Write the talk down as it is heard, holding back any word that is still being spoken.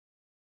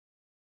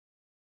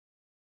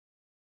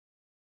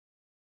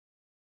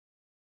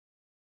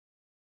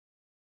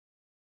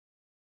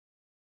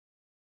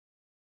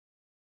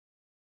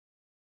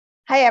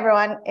Hi,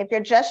 everyone. If you're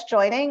just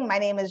joining, my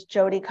name is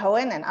Jodi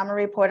Cohen, and I'm a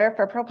reporter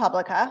for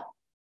ProPublica.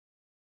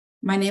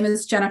 My name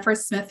is Jennifer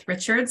Smith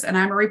Richards, and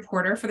I'm a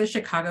reporter for the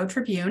Chicago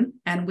Tribune,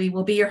 and we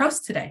will be your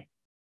hosts today.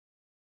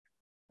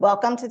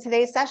 Welcome to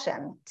today's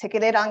session,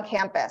 Ticketed on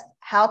Campus,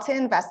 How to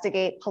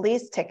Investigate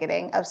Police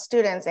Ticketing of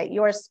Students at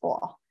Your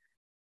School.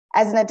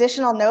 As an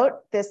additional note,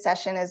 this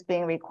session is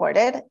being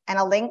recorded, and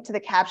a link to the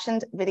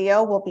captioned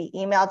video will be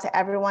emailed to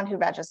everyone who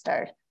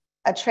registered.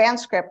 A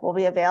transcript will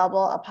be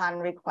available upon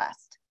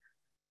request.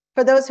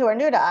 For those who are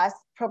new to us,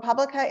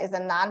 ProPublica is a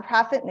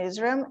nonprofit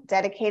newsroom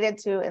dedicated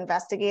to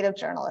investigative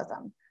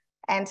journalism.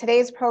 And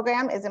today's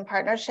program is in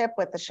partnership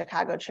with the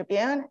Chicago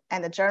Tribune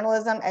and the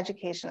Journalism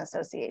Education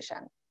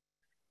Association.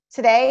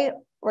 Today,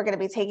 we're going to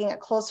be taking a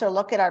closer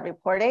look at our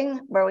reporting,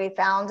 where we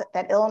found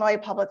that Illinois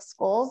public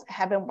schools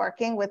have been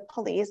working with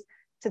police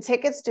to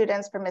ticket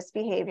students for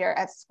misbehavior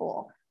at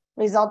school,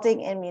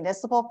 resulting in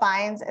municipal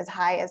fines as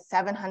high as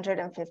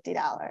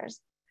 $750.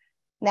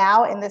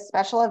 Now, in this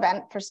special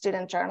event for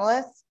student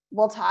journalists,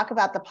 we'll talk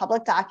about the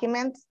public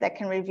documents that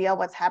can reveal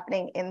what's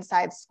happening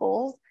inside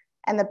schools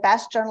and the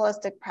best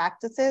journalistic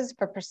practices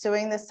for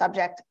pursuing this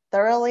subject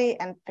thoroughly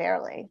and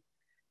fairly.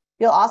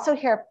 You'll also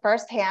hear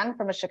firsthand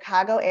from a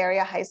Chicago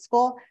area high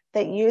school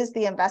that used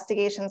the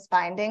investigation's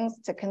findings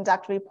to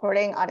conduct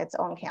reporting on its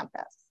own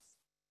campus.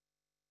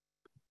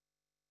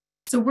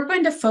 So we're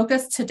going to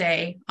focus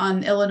today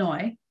on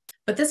Illinois,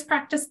 but this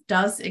practice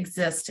does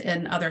exist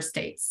in other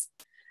states.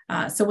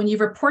 So when you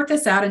report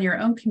this out in your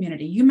own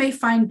community, you may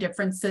find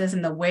differences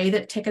in the way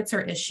that tickets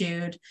are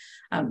issued,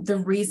 the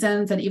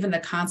reasons, and even the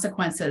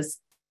consequences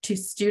to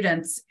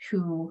students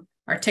who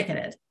are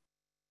ticketed.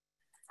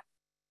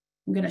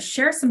 I'm going to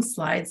share some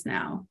slides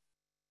now.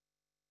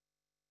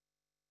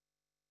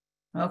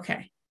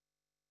 Okay.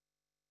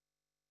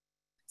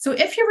 So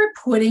if you're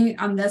reporting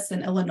on this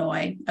in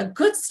Illinois, a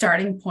good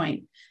starting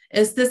point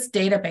is this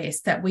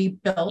database that we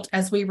built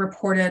as we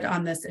reported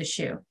on this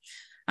issue.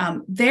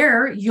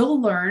 There,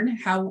 you'll learn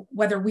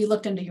whether we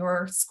looked into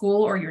your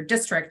school or your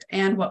district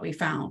and what we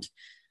found.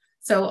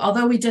 So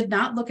although we did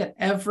not look at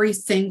every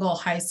single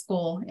high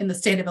school in the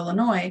state of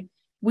Illinois,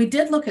 we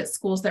did look at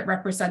schools that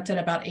represented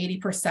about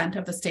 80%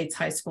 of the state's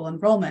high school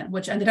enrollment,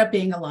 which ended up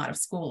being a lot of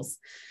schools.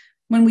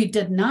 When we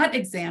did not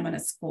examine a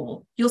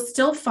school, you'll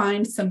still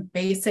find some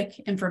basic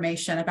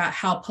information about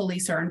how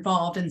police are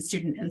involved in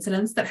student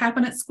incidents that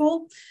happen at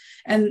school.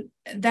 And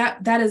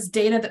that is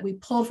data that we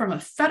pulled from a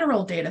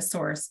federal data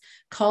source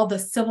called the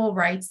Civil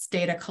Rights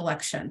Data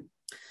Collection.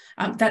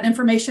 That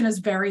information is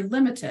very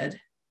limited.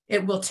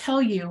 It will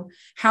tell you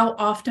how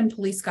often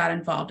police got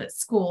involved at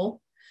school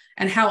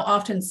and how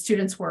often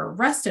students were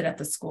arrested at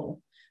the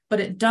school, but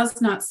it does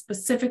not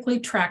specifically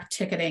track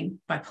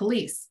ticketing by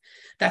police.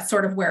 That's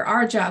sort of where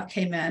our job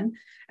came in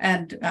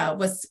and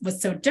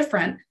was so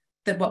different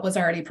than what was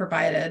already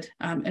provided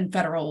in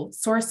federal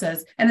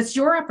sources. And it's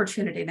your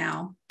opportunity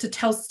now to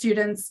tell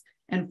students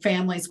and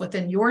families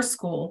within your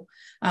school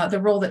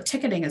the role that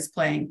ticketing is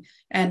playing,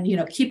 and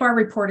keep our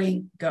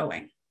reporting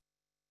going.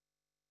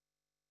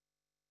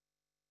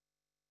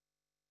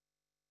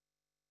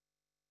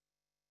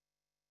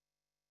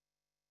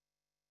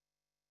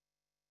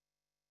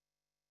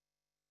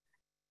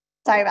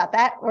 Sorry about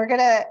that. We're going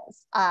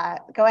to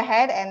go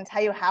ahead and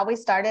tell you how we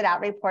started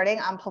out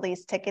reporting on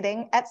police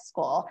ticketing at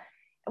school.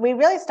 We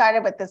really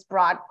started with this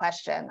broad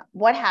question: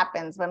 what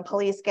happens when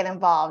police get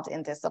involved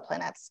in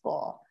discipline at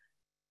school?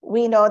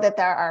 We know that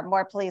there are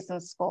more police in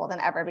school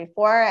than ever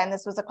before, and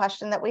this was a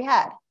question that we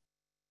had.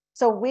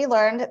 So we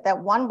learned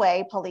that one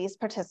way police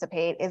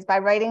participate is by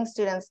writing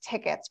students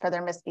tickets for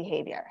their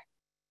misbehavior.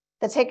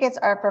 The tickets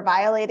are for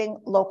violating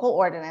local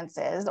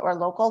ordinances or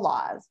local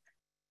laws,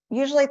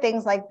 usually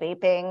things like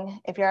vaping,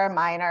 if you're a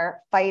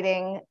minor,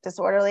 fighting,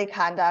 disorderly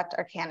conduct,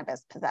 or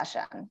cannabis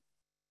possession.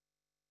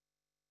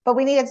 But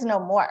we needed to know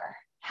more.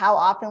 How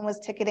often was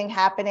ticketing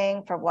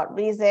happening? For what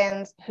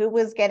reasons? Who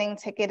was getting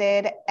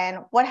ticketed?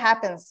 And what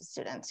happens to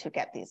students who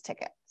get these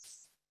tickets?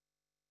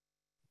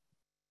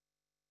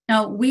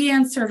 Now, we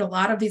answered a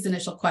lot of these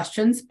initial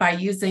questions by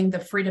using the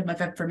Freedom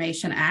of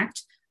Information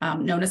Act,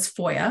 known as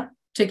FOIA,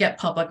 to get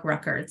public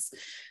records.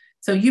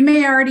 So you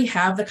may already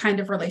have the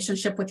kind of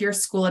relationship with your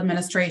school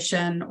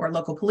administration or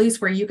local police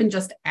where you can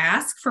just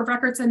ask for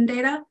records and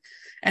data.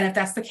 And if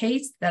that's the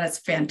case, that is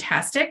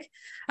fantastic.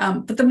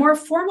 But the more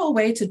formal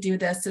way to do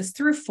this is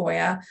through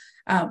FOIA,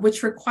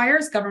 which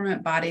requires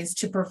government bodies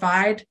to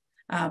provide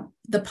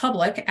the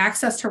public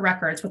access to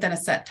records within a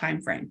set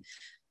time frame.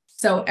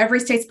 So every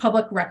state's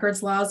public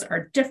records laws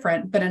are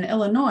different, but in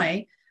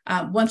Illinois,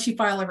 once you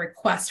file a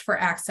request for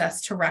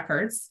access to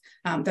records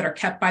that are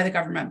kept by the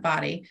government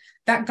body,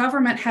 that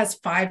government has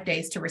 5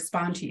 days to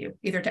respond to you,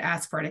 either to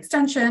ask for an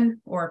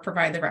extension or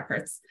provide the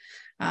records.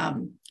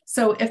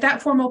 So if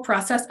that formal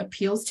process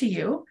appeals to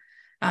you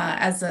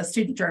as a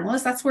student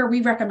journalist, that's where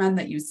we recommend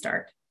that you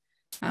start.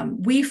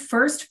 We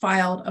first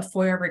filed a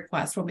FOIA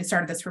request when we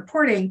started this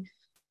reporting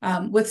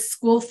with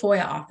school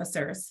FOIA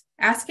officers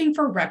asking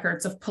for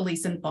records of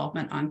police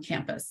involvement on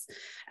campus.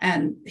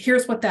 And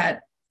here's what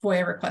that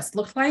FOIA request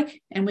looked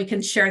like, and we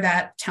can share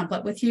that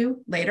template with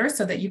you later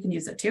so that you can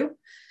use it too.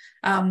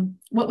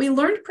 What we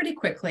learned pretty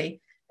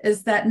quickly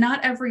is that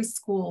not every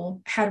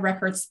school had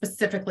records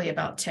specifically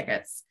about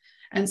tickets.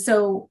 And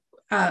so,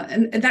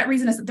 and that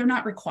reason is that they're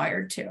not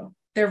required to.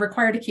 They're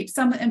required to keep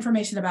some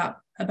information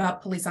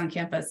about police on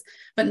campus,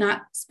 but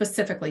not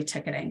specifically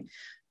ticketing.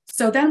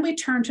 So then we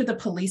turned to the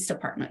police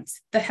departments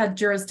that had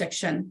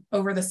jurisdiction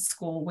over the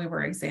school we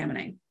were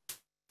examining.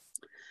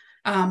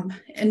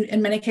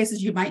 In many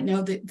cases, you might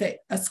know that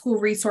a school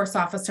resource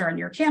officer on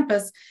your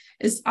campus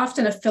is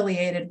often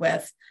affiliated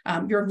with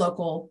your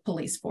local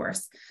police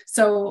force.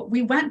 So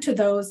we went to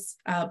those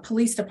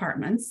police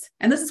departments,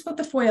 and this is what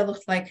the FOIA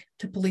looked like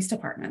to police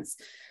departments.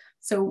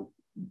 So,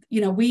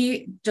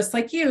 we, just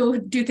like you,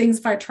 do things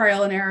by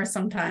trial and error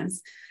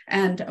sometimes,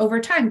 and over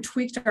time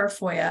tweaked our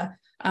FOIA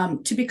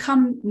to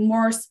become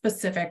more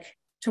specific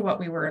to what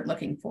we were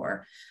looking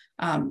for.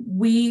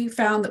 We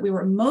found that we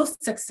were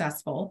most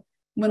successful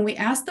when we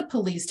asked the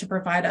police to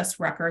provide us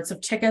records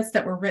of tickets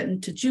that were written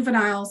to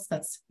juveniles,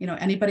 that's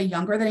anybody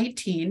younger than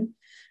 18,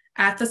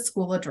 at the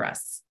school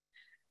address.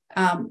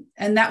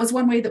 And that was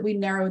one way that we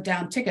narrowed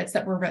down tickets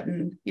that were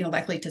written,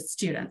 likely to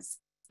students.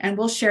 And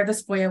we'll share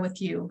this FOIA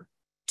with you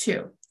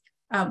too.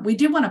 We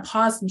do want to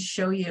pause and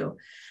show you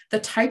the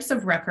types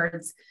of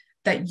records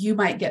that you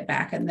might get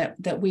back and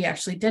that we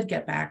actually did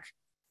get back.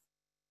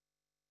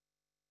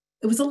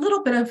 It was a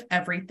little bit of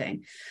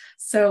everything.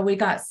 So we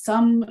got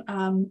some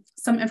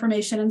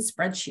information in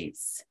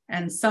spreadsheets,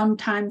 and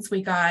sometimes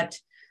we got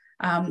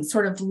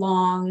sort of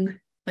long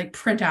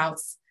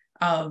printouts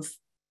of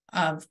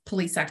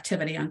police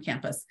activity on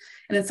campus.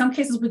 And in some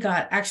cases we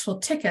got actual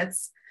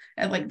tickets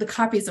and the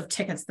copies of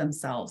tickets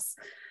themselves.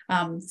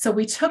 So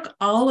we took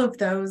all of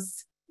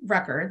those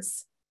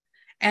records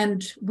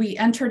and we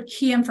entered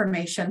key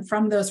information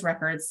from those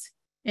records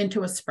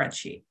into a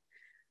spreadsheet.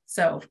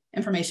 So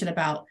information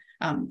about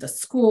the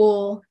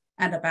school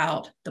and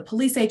about the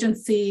police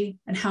agency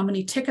and how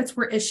many tickets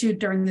were issued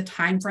during the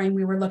time frame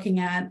we were looking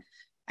at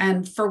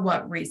and for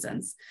what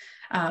reasons.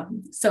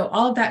 So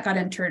all of that got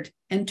entered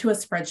into a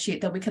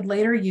spreadsheet that we could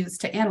later use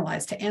to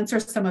analyze, to answer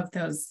some of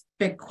those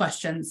big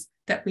questions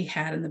that we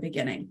had in the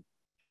beginning.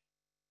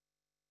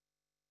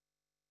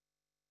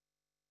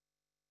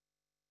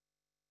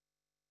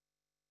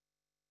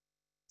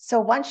 So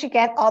once you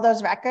get all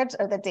those records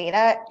or the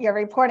data, your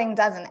reporting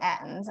doesn't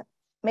end.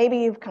 Maybe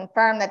you've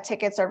confirmed that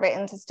tickets are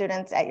written to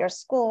students at your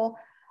school.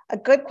 A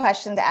good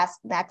question to ask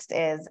next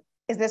is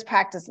this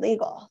practice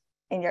legal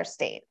in your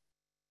state?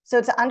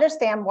 So to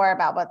understand more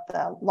about what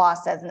the law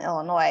says in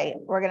Illinois,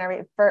 we're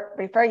going to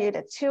refer you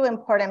to two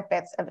important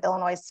bits of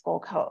Illinois school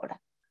code.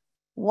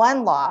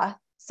 One law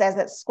says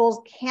that schools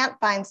can't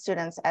fine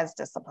students as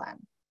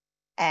discipline.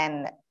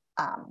 And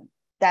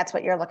that's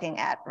what you're looking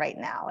at right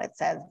now. It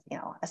says,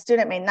 a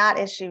student may not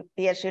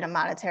be issued a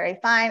monetary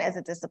fine as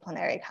a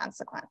disciplinary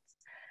consequence.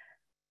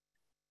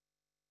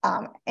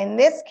 In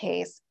this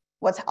case,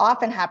 what's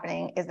often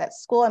happening is that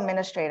school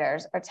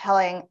administrators are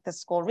telling the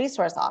school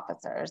resource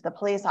officers, the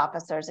police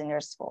officers in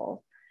your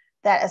school,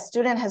 that a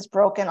student has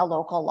broken a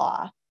local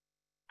law.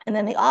 And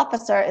then the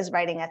officer is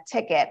writing a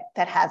ticket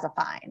that has a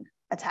fine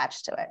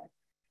attached to it.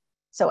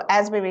 So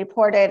as we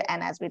reported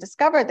and as we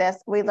discovered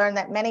this, we learned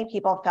that many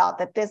people felt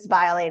that this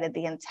violated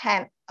the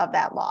intent of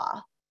that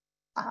law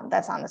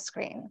that's on the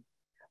screen.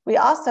 We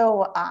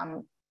also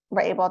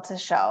were able to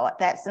show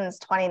that since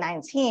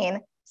 2019,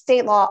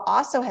 state law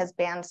also has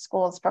banned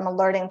schools from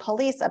alerting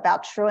police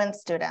about truant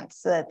students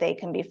so that they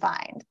can be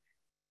fined.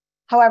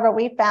 However,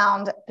 we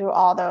found through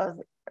all those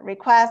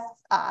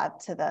requests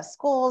to the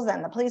schools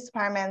and the police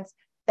departments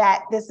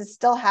that this is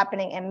still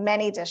happening in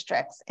many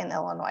districts in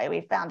Illinois.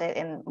 We found it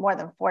in more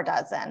than 4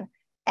 dozen,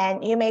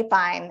 and you may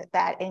find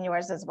that in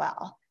yours as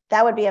well.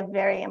 That would be a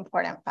very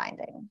important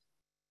finding.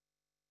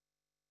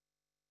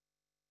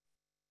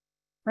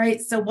 Right,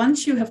 so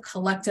once you have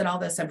collected all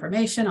this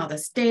information, all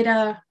this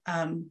data,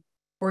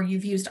 or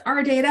you've used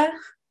our data,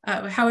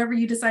 however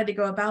you decide to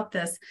go about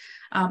this,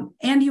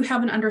 and you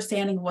have an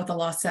understanding of what the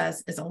law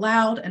says is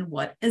allowed and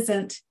what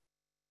isn't,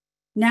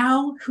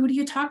 now who do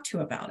you talk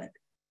to about it?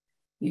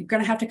 You're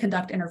going to have to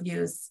conduct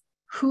interviews.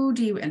 Who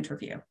do you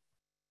interview?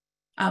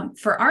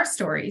 For our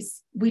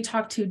stories, we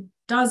talked to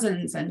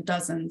dozens and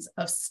dozens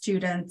of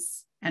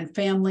students and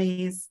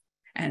families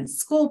and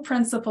school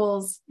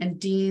principals and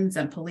deans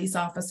and police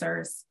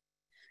officers.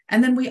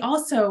 And then we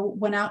also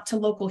went out to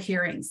local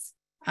hearings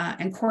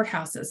and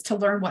courthouses to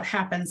learn what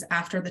happens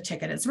after the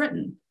ticket is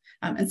written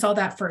and saw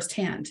that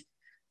firsthand.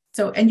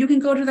 So, and you can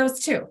go to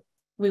those too.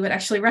 We would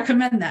actually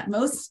recommend that.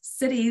 Most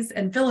cities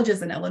and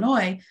villages in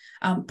Illinois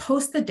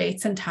post the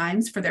dates and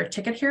times for their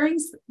ticket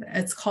hearings.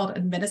 It's called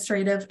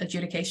administrative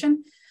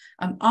adjudication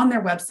on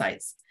their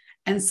websites.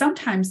 And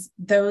sometimes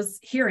those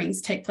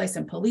hearings take place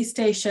in police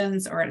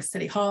stations or at a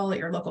city hall, at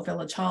your local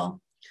village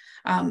hall.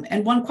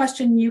 And one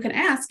question you can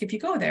ask if you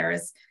go there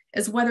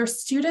is whether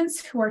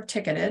students who are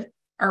ticketed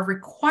are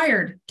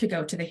required to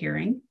go to the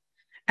hearing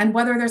and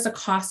whether there's a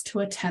cost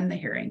to attend the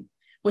hearing,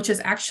 which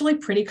is actually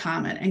pretty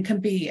common and can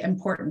be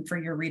important for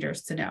your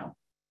readers to know.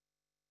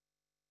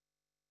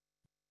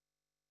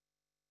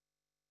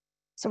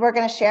 So we're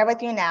going to share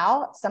with you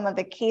now some of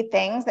the key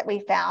things that we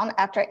found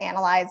after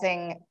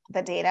analyzing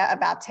the data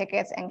about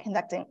tickets and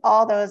conducting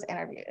all those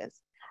interviews.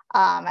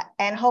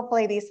 And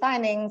hopefully these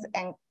findings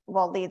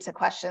will lead to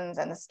questions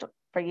and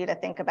for you to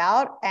think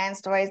about and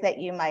stories that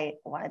you might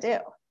want to do.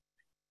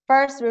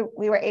 First,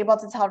 we were able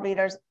to tell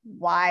readers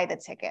why the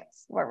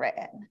tickets were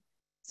written.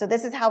 So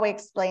this is how we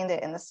explained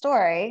it in the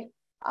story.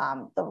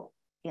 The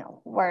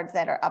words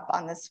that are up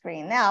on the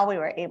screen now, we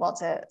were able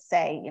to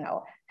say,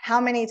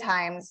 how many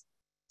times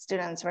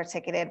students were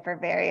ticketed for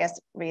various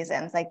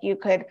reasons. Like you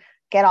could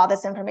get all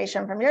this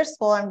information from your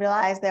school and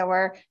realize there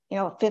were,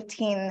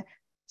 15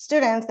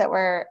 students that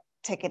were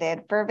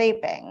ticketed for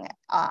vaping,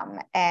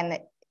 and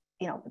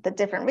the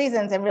different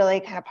reasons, and really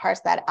kind of parse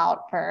that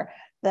out for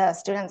the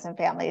students and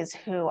families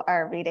who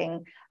are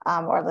reading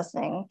or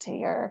listening to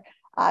your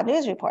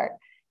news report.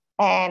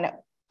 And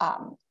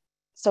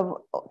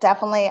so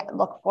definitely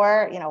look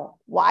for,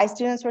 why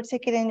students were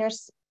ticketed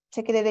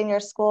in your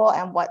school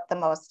and what the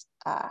most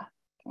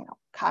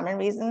common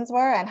reasons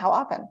were and how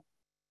often.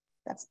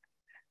 That's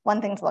one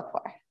thing to look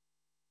for.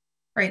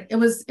 Right. It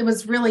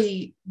was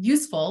really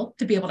useful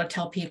to be able to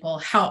tell people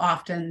how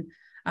often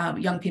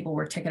young people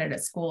were ticketed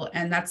at school.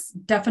 And that's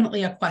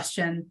definitely a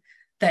question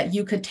that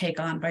you could take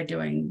on by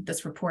doing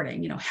this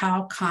reporting.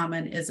 How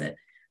common is it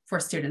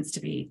for students to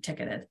be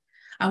ticketed?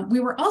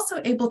 We were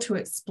also able to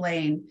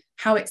explain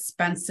how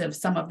expensive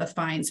some of the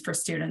fines for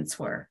students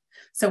were.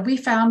 So we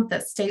found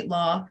that state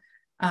law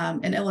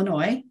in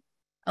Illinois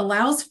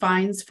allows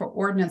fines for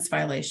ordinance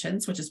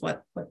violations, which is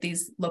what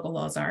these local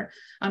laws are,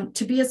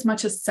 to be as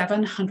much as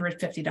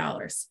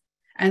 $750.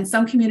 And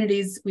some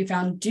communities we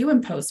found do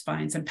impose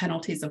fines and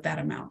penalties of that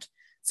amount.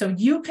 So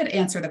you could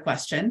answer the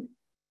question,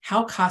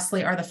 how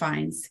costly are the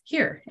fines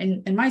here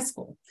in my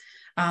school?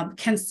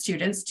 Can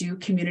students do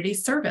community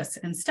service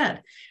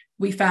instead?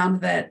 We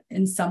found that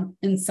in some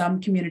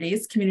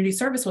communities, community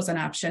service was an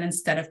option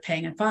instead of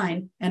paying a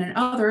fine, and in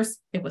others,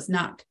 it was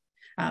not.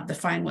 The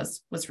fine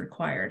was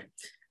required.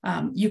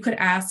 You could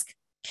ask,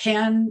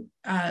 can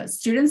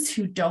students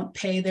who don't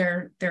pay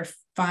their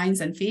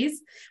fines and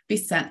fees be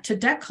sent to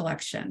debt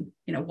collection?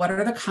 What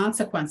are the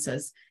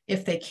consequences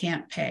if they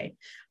can't pay?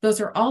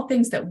 Those are all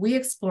things that we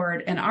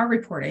explored in our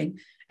reporting.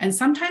 And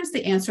sometimes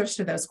the answers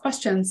to those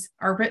questions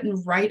are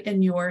written right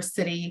in your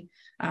city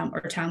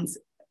or town's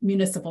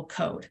municipal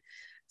code.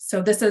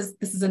 So this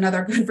is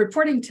another good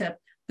reporting tip.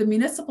 The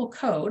municipal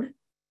code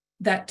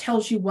that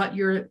tells you what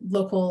your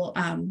local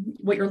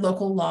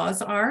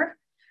laws are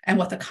and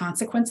what the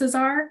consequences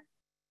are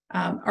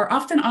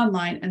often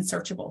online and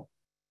searchable.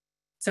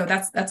 So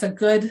that's a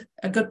good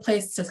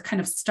place to kind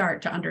of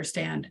start to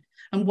understand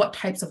what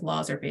types of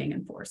laws are being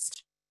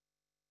enforced.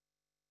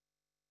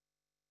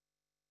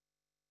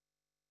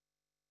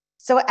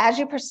 So as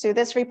you pursue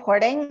this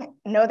reporting,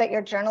 know that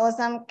your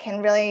journalism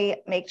can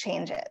really make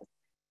changes.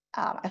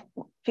 A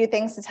few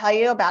things to tell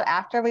you about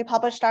after we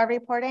published our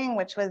reporting,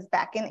 which was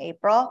back in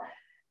April.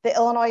 The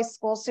Illinois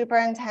school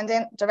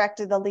superintendent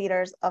directed the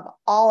leaders of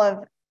all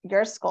of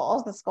your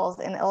schools, the schools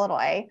in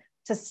Illinois,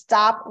 to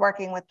stop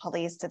working with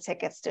police to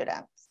ticket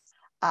students.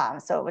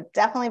 So it would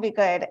definitely be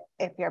good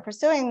if you're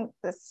pursuing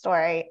this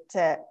story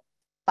to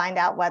find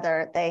out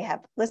whether they have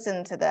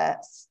listened to the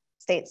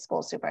state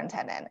school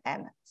superintendent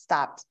and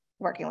stopped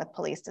working with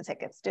police to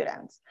ticket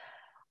students.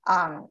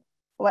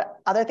 What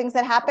other things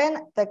that happened?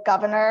 The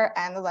governor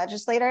and the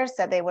legislators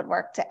said they would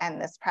work to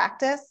end this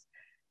practice.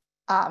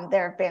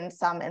 There have been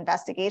some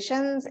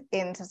investigations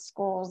into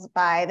schools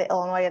by the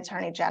Illinois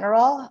Attorney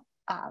General.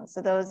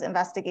 So those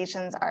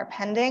investigations are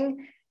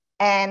pending.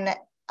 And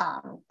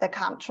the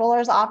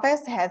comptroller's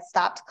office has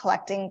stopped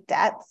collecting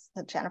debts.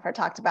 So Jennifer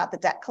talked about the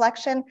debt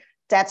collection,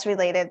 debts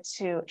related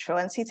to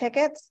truancy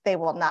tickets. They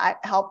will not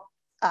help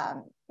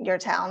your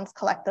towns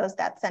collect those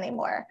debts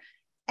anymore.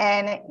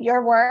 And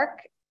your work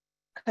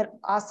could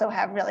also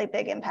have really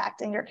big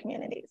impact in your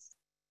communities.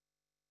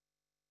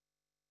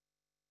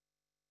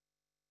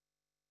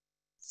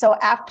 So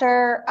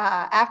after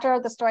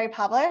the story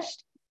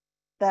published,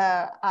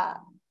 the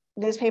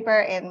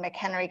newspaper in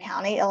McHenry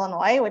County,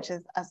 Illinois, which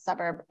is a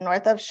suburb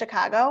north of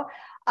Chicago,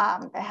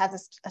 it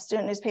has a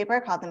student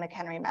newspaper called the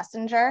McHenry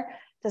Messenger,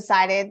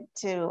 decided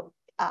to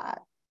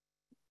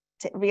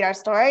read our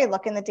story,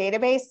 look in the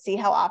database, see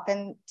how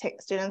often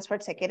students were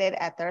ticketed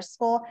at their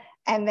school,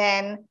 and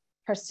then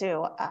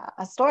pursue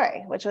a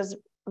story, which was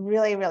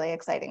really, really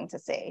exciting to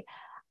see.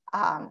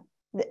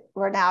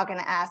 We're now going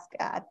to ask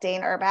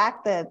Dane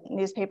Urbach, the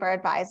newspaper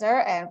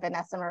advisor, and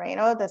Vanessa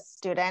Moreno, the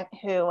student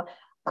who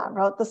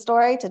wrote the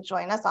story, to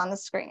join us on the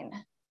screen.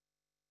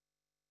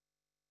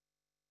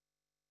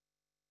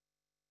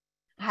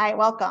 Hi,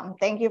 welcome.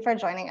 Thank you for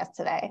joining us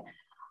today.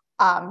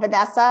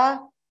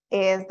 Vanessa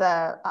is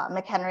the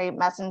McHenry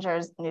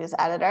Messenger's news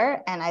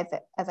editor, and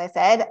as I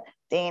said,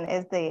 Dane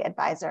is the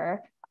advisor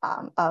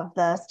of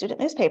the student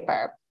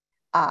newspaper.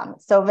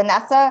 So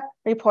Vanessa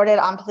reported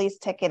on police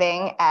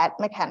ticketing at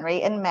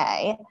McHenry in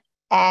May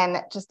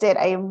and just did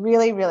a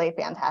really, really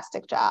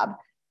fantastic job.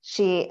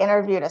 She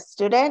interviewed a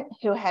student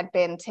who had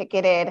been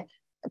ticketed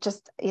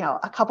just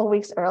a couple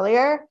weeks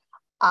earlier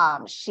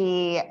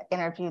She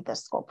interviewed the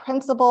school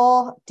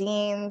principal,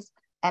 deans,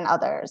 and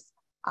others.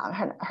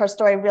 Her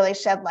story really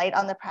shed light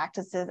on the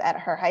practices at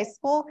her high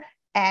school,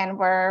 and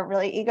we're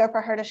really eager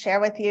for her to share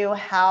with you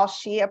how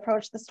she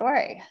approached the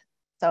story.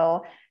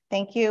 So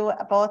thank you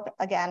both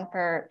again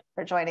for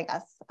joining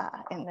us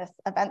in this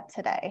event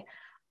today.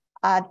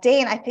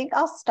 Dane, I think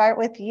I'll start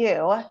with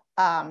you.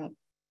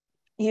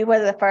 You were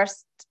the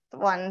first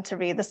one to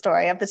read the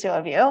story of the two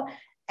of you.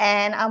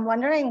 And I'm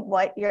wondering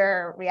what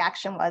your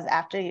reaction was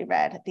after you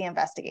read the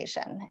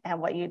investigation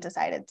and what you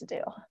decided to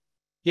do.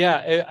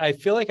 Yeah, I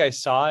feel like I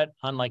saw it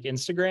on like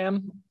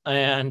Instagram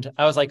and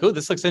I was like, oh,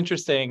 this looks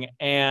interesting,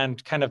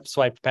 and kind of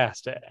swiped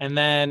past it. And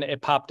then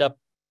it popped up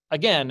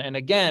again and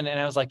again. And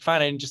I was like,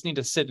 fine, I just need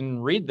to sit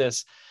and read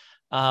this.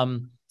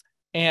 And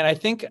I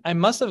think I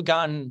must have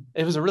gotten,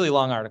 it was a really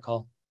long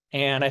article.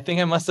 And I think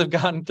I must have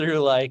gotten through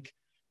like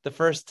the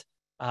first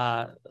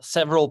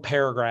several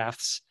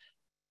paragraphs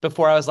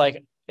before I was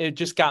like, it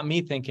just got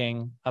me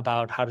thinking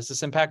about how does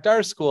this impact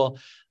our school?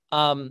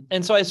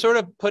 And so I sort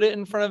of put it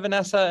in front of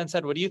Vanessa and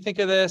said, what do you think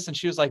of this? And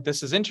she was like,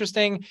 this is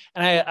interesting.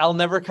 And I'll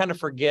never kind of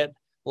forget,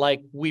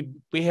 like we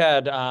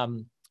had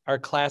our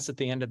class at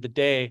the end of the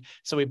day.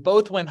 So we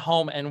both went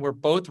home and we're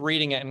both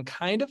reading it and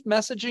kind of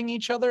messaging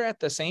each other at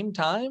the same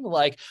time.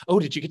 Like, oh,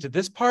 did you get to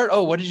this part?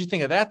 Oh, what did you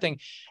think of that thing?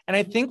 And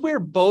I think we were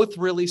both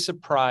really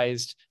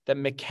surprised that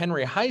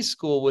McHenry High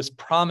School was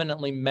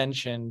prominently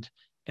mentioned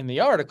in the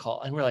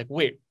article. And we're like,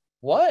 wait,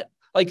 what?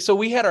 Like, so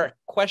we had our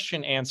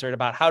question answered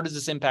about how does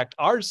this impact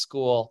our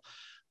school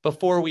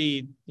before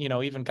we,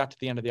 even got to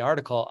the end of the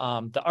article.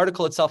 The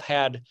article itself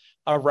had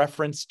a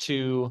reference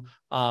to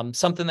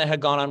something that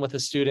had gone on with a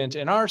student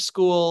in our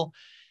school.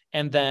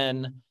 And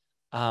then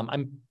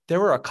there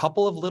were a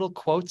couple of little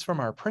quotes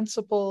from our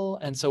principal.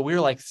 And so we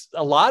were like,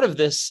 a lot of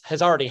this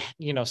has already,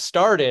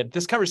 started.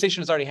 This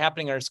conversation is already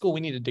happening at our school.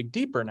 We need to dig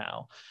deeper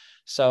now.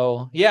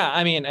 So, yeah,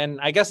 I mean, and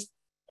I guess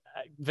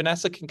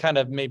Vanessa can kind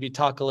of maybe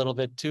talk a little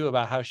bit too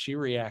about how she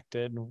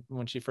reacted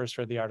when she first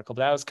read the article,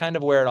 but that was kind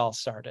of where it all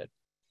started.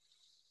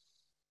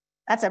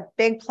 That's a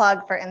big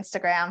plug for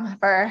Instagram,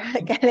 for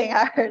getting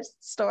our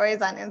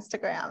stories on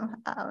Instagram.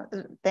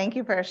 Thank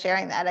you for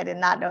sharing that. I did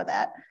not know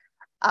that.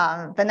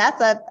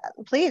 Vanessa,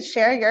 please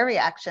share your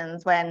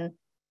reactions when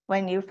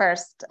you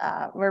first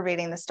were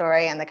reading the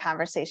story and the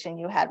conversation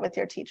you had with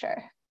your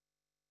teacher.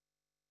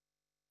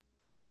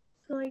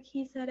 So like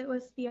he said, it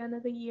was the end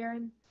of the year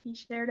and he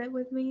shared it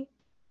with me.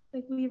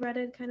 Like we read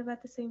it kind of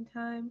at the same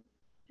time.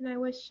 And I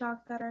was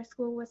shocked that our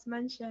school was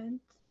mentioned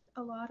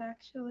a lot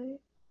actually.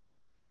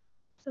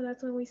 So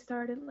that's when we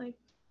started like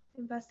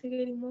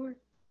investigating more.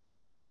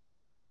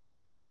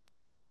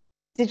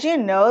 Did you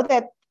know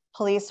that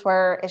police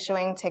were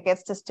issuing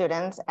tickets to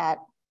students at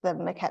the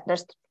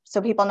McHenry?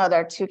 So people know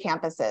there are two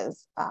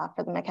campuses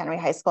for the McHenry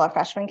High School, a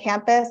freshman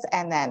campus,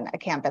 and then a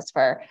campus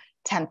for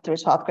 10th through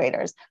 12th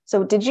graders.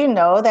 So did you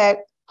know that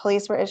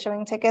police were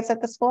issuing tickets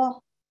at the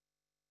school?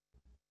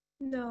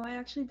 No, I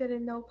actually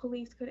didn't know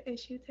police could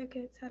issue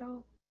tickets at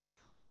all.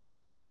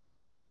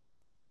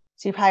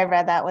 So you probably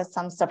read that with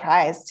some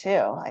surprise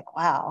too, like,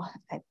 wow,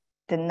 I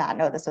did not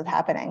know this was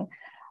happening.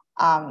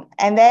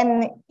 And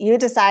then you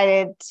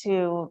decided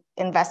to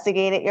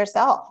investigate it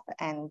yourself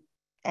and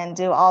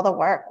do all the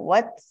work.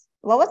 What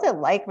was it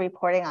like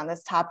reporting on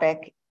this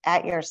topic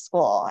at your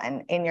school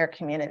and in your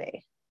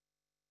community?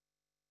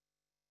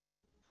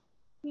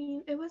 I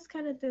mean, it was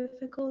kind of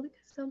difficult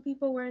because some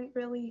people weren't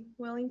really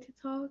willing to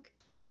talk.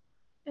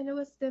 And it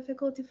was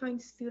difficult to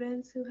find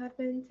students who had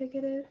been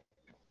ticketed.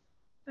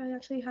 I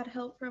actually had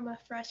help from a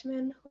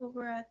freshman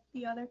over at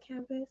the other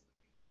campus,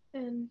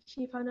 and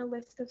she found a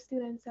list of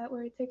students that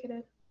were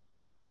ticketed.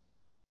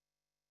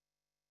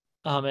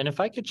 And if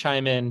I could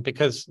chime in,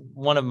 because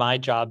one of my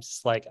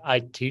jobs, like I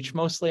teach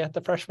mostly at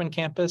the freshman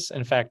campus.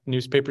 In fact,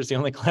 newspaper is the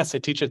only class I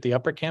teach at the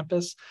upper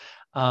campus.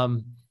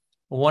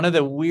 One of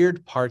the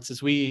weird parts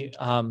is we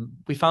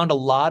found a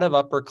lot of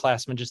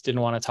upperclassmen just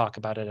didn't want to talk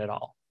about it at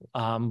all.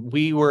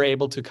 We were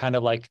able to kind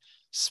of like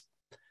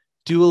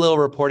do a little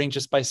reporting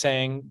just by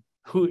saying,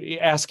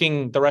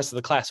 asking the rest of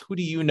the class, who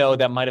do you know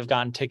that might have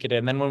gotten ticketed?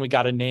 And then when we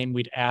got a name,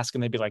 we'd ask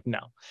and they'd be like,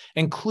 no,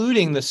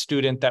 including the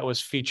student that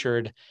was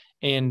featured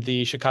in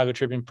the Chicago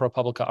Tribune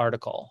ProPublica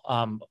article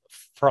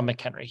from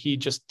McHenry.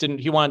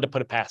 He wanted to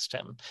put it past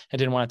him and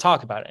didn't want to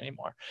talk about it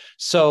anymore.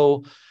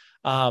 So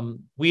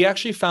we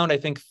actually found, I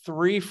think,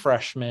 3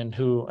 freshmen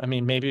who, I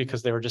mean, maybe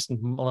because they were just a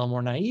little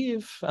more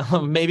naive,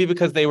 maybe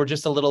because they were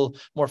just a little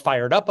more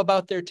fired up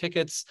about their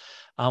tickets.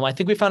 I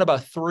think we found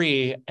about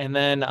 3. And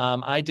then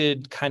I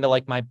did kind of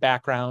like my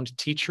background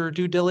teacher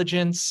due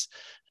diligence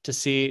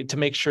to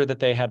make sure that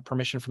they had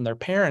permission from their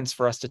parents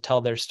for us to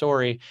tell their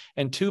story.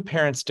 And 2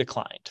 parents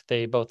declined.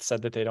 They both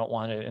said that they don't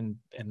want it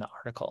in the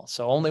article.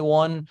 So only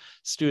one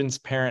student's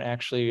parent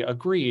actually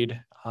agreed.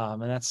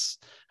 And that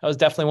was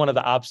definitely one of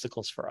the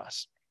obstacles for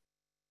us.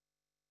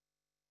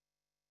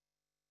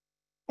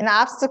 An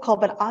obstacle,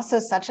 but also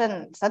such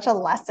a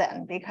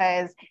lesson,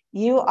 because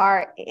you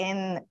are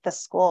in the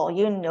school,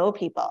 you know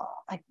people,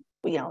 like,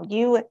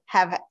 you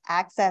have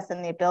access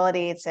and the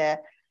ability to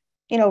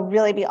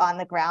really be on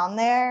the ground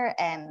there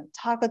and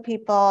talk with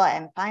people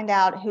and find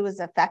out who is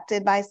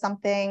affected by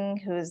something,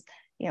 who's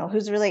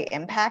really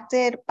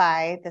impacted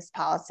by this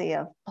policy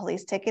of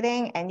police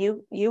ticketing. And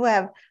you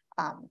have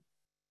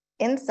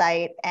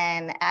insight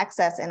and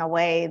access in a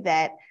way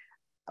that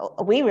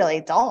we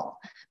really don't.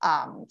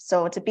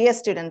 So to be a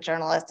student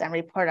journalist and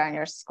report on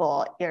your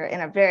school, you're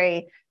in a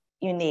very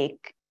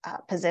unique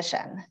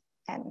position.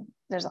 And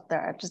there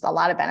are just a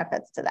lot of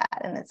benefits to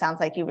that. And it sounds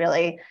like you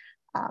really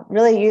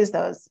use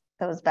those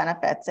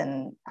benefits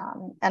and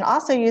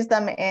also use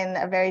them in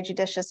a very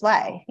judicious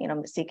way,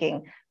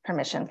 seeking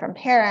permission from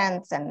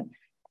parents and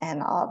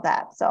all of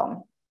that.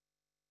 So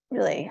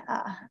really,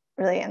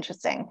 really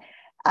interesting.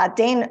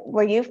 Dane,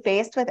 were you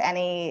faced with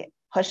any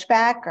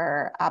pushback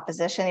or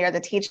opposition? You're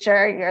the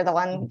teacher, you're the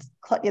one,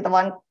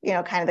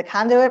 kind of the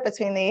conduit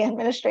between the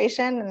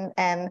administration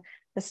and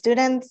the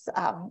students.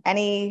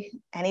 Any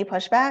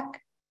pushback?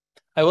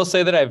 I will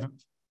say that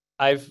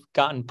I've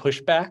gotten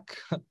pushback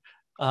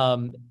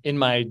in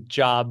my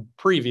job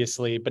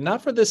previously, but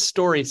not for this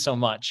story so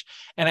much.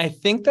 And I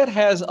think that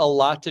has a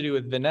lot to do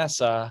with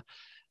Vanessa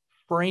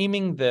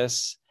framing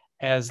this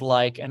as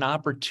like an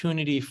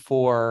opportunity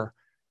for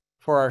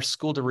our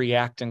school to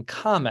react and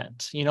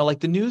comment. Like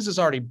the news is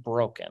already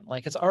broken.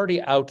 Like it's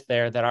already out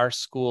there that our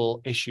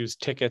school issues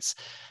tickets.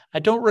 I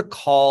don't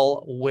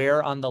recall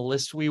where on the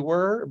list we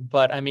were,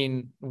 but I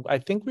mean, I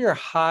think we are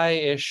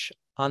high-ish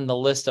on the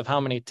list of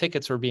how many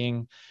tickets were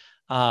being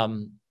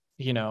handed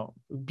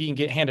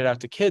out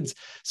to kids.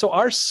 So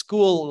our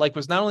school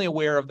was not only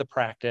aware of the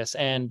practice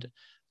and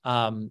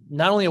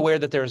not only aware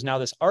that there is now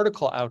this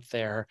article out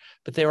there,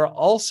 but they were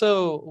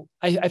also,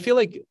 I feel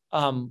like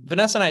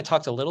Vanessa and I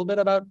talked a little bit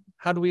about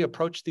how do we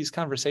approach these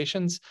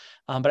conversations,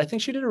 but I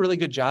think she did a really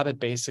good job at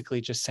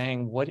basically just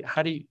saying,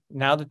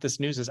 now that this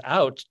news is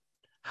out,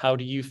 how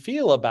do you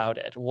feel about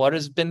it? What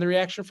has been the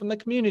reaction from the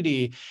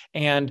community?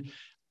 And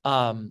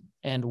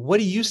what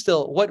do you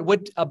still,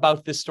 what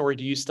about this story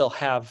do you still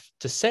have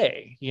to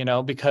say,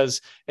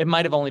 because it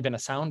might've only been a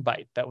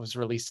soundbite that was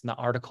released in the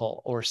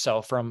article or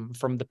so from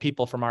the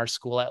people from our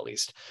school, at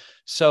least.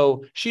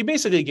 So she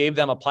basically gave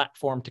them a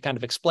platform to kind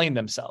of explain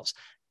themselves.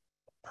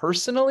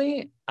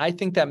 Personally, I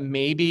think that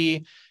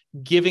maybe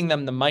giving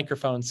them the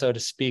microphone, so to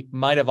speak,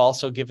 might have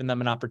also given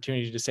them an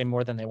opportunity to say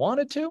more than they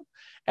wanted to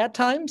at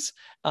times.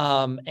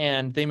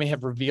 And they may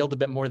have revealed a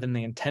bit more than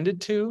they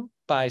intended to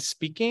by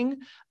speaking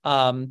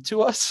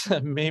to us.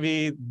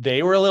 Maybe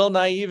they were a little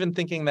naive in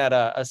thinking that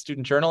a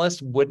student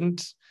journalist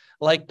wouldn't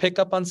pick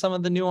up on some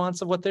of the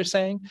nuance of what they're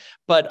saying.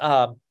 But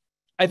I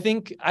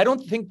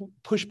don't think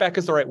pushback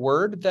is the right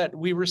word that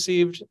we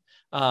received.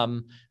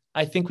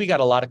 I think we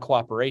got a lot of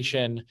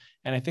cooperation,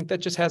 and I think that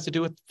just has to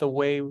do with the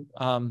way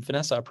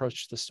Vanessa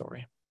approached the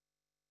story.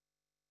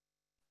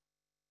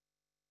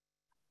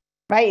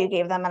 Right, you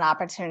gave them an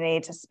opportunity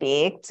to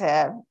speak,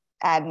 to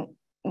add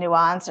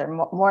nuance or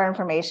more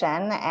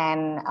information,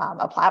 and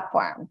a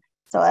platform.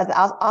 So it's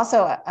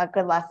also a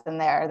good lesson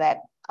there that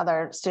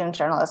other student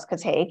journalists could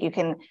take. You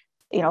can,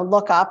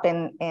 look up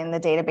in the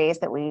database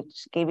that we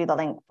gave you the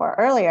link for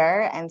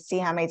earlier and see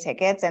how many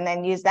tickets, and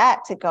then use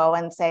that to go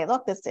and say,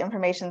 look, this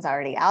information's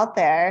already out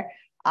there.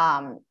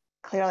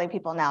 Clearly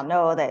people now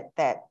know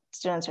that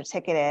students are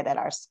ticketed at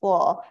our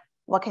school.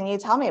 What can you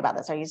tell me about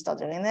this? Are you still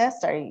doing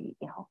this? Are you,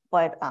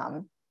 why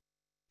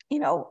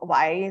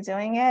are you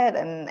doing it?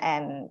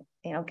 And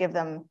give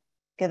them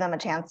a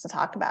chance to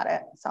talk about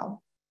it.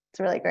 So it's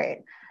really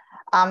great.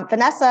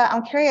 Vanessa,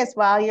 I'm curious,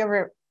 while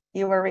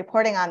you were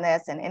reporting on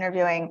this and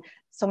interviewing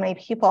so many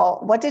people,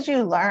 what did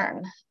you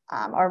learn?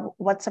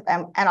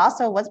 And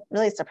also what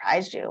really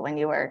surprised you when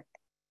you were,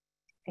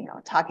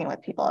 talking with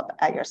people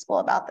at your school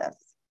about this?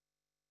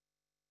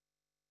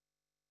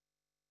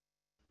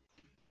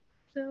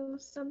 So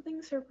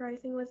something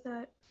surprising was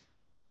that,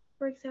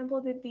 for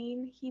example, the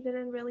dean, he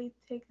didn't really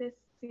take this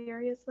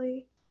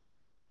seriously.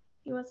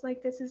 He was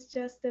like, this is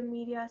just the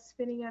media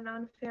spinning an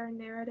unfair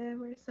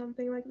narrative or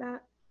something like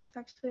that. It's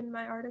actually in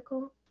my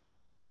article.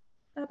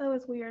 I thought that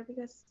was weird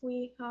because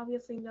we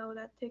obviously know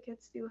that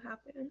tickets do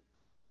happen.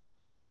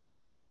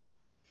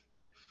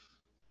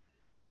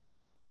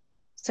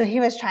 So he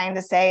was trying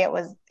to say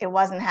it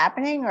wasn't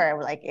happening,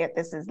 or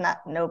this is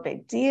no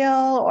big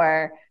deal,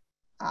 or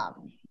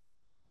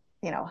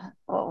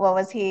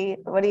what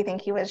do you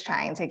think he was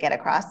trying to get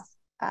across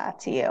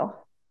to you?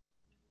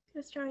 He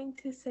was trying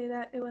to say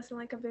that it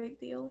wasn't a big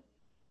deal.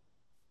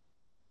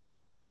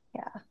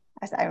 Yeah,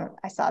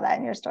 I saw that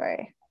in your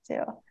story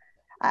too.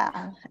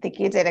 I think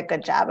you did a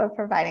good job of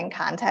providing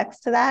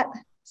context to that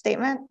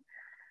statement.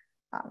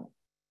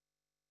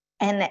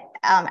 And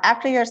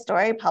after your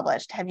story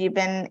published, have you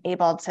been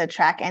able to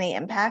track any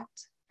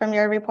impact from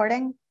your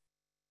reporting?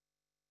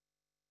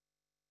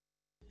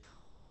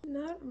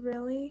 Not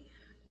really.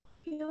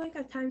 I feel like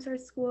at times our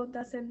school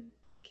doesn't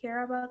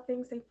care about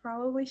things they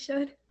probably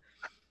should.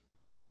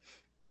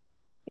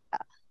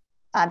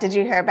 Yeah. Did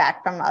you hear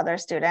back from other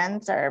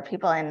students or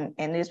people in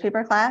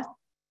newspaper class?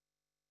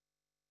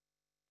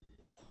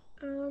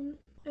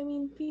 I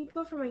mean,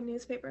 people from my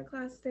newspaper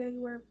class, they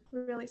were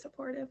really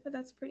supportive, but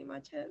that's pretty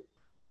much it.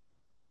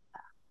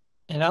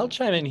 And I'll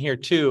chime in here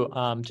too,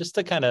 just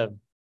to kind of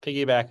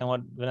piggyback on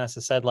what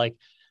Vanessa said. Like,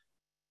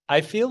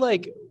 I feel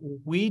like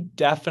we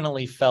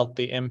definitely felt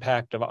the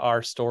impact of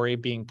our story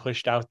being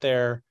pushed out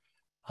there.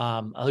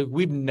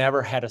 We've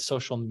never had a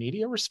social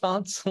media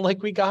response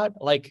like we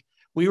got. Like,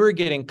 we were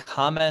getting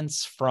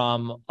comments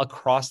from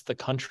across the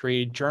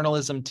country,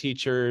 journalism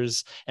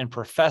teachers and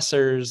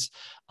professors,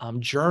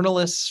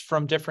 journalists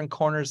from different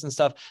corners and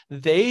stuff.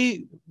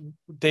 They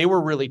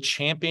were really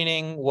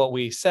championing what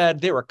we said.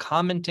 They were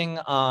commenting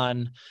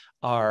on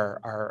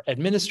our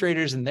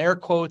administrators and their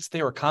quotes.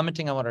 They were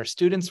commenting on what our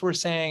students were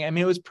saying. I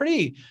mean,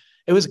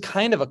 it was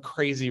kind of a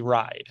crazy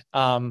ride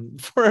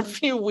for a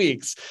few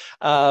weeks.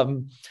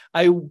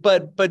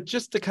 But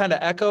just to kind of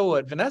echo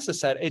what Vanessa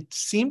said, it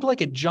seemed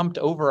like it jumped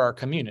over our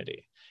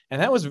community.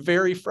 And that was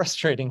very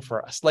frustrating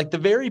for us. Like, the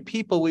very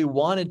people we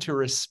wanted to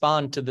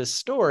respond to this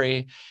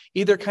story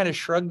either kind of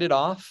shrugged it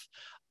off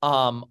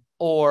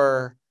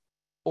or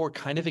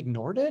kind of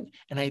ignored it.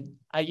 And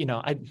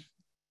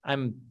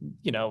I'm,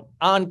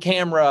 on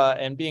camera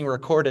and being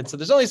recorded. So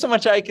there's only so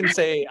much I can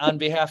say on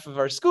behalf of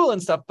our school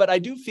and stuff. But I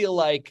do feel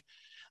like,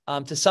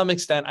 to some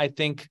extent, I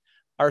think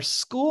our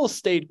school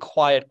stayed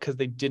quiet because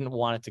they didn't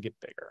want it to get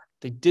bigger.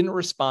 They didn't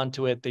respond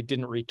to it. They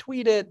didn't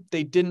retweet it.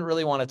 They didn't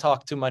really want to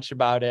talk too much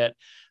about it.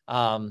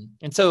 And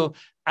so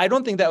I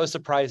don't think that was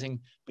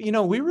surprising. But,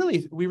 we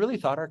really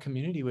thought our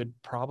community would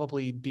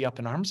probably be up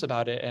in arms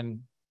about it,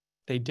 and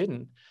they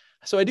didn't.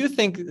 So I do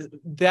think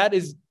that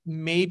is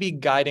maybe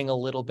guiding a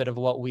little bit of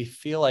what we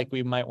feel like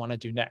we might want to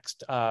do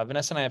next.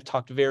 Vanessa and I have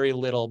talked very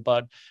little,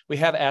 but we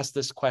have asked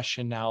this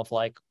question now of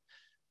like,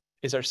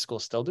 is our school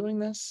still doing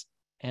this?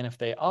 And if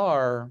they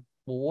are,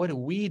 well, what do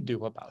we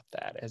do about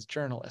that as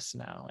journalists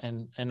now?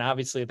 And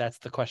obviously that's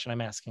the question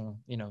I'm asking,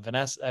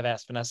 Vanessa. I've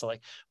asked Vanessa,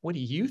 like, what do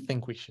you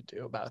think we should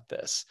do about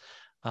this?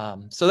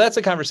 So that's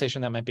a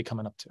conversation that might be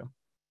coming up too.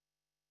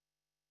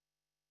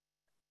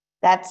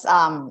 That's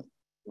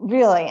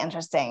really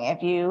interesting.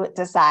 If you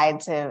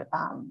decide to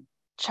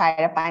try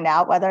to find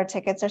out whether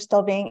tickets are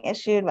still being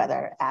issued,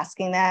 whether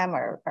asking them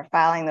or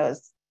filing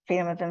those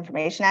Freedom of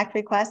Information Act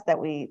requests that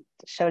we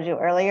showed you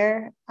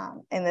earlier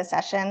in this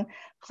session,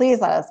 please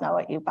let us know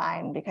what you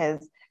find,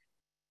 because,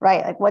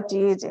 right, like, what do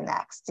you do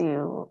next?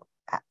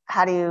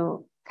 How do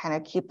you kind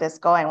of keep this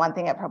going? One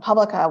thing at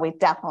ProPublica, we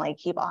definitely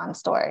keep on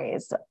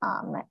stories,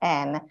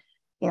 and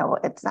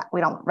it's not,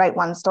 we don't write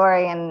one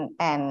story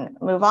and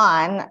move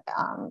on.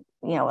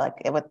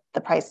 Like with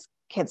the Price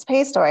Kids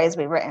Pay stories,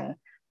 we've written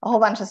a whole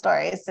bunch of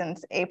stories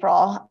since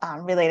April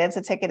related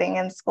to ticketing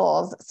in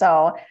schools.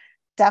 So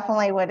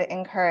definitely would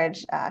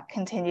encourage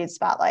continued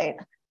spotlight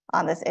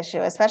on this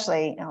issue,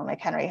 especially,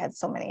 McHenry had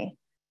so many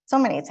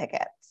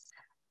tickets.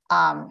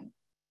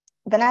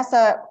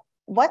 Vanessa,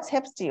 what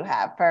tips do you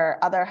have for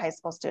other high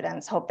school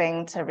students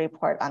hoping to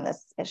report on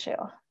this issue?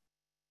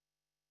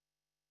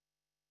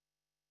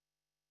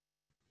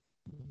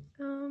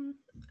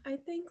 I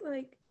think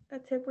like a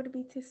tip would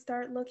be to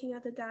start looking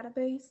at the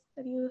database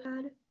that you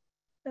had.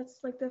 That's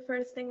like the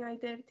first thing I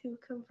did to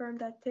confirm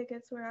that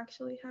tickets were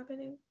actually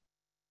happening.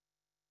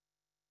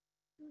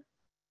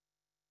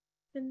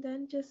 And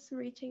then just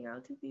reaching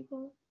out to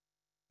people.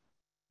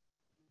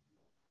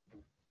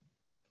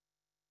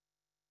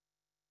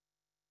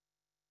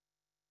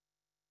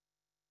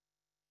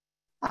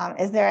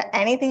 Is there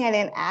anything I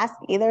didn't ask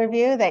either of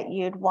you that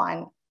you'd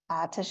want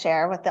to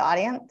share with the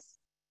audience?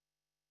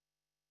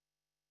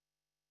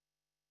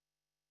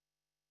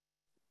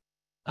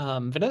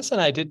 Vanessa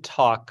and I did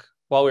talk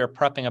while we were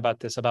prepping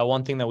about this, about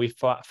one thing that we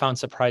found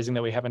surprising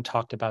that we haven't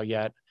talked about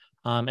yet.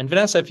 And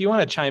Vanessa, if you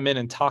want to chime in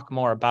and talk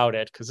more about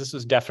it, because this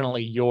was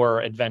definitely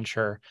your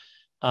adventure.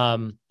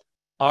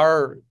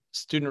 Our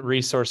student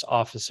resource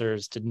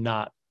officers did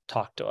not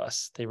talk to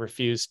us. They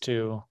refused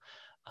to.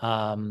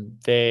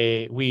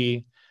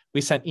 We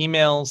sent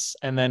emails,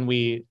 and then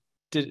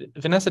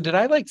Vanessa, did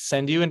I like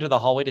send you into the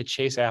hallway to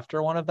chase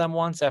after one of them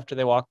once after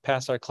they walked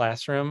past our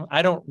classroom?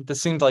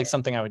 This seemed like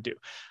something I would do.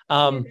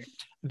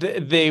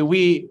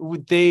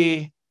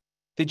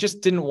 They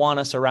just didn't want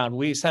us around.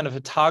 We sent a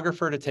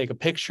photographer to take a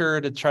picture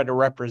to try to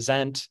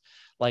represent,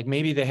 like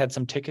maybe they had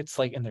some tickets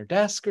like in their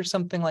desk or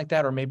something like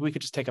that, or maybe we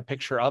could just take a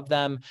picture of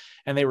them,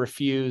 and they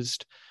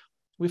refused.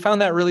 We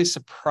found that really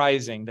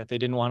surprising that they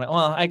didn't want to.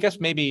 Well, I guess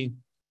maybe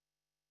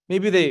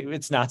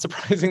it's not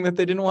surprising that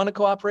they didn't want to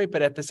cooperate,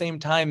 but at the same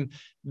time,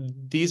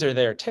 these are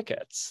their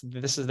tickets.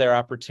 This is their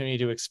opportunity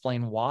to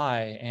explain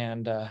why.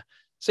 And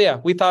so,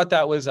 yeah, we thought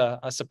that was a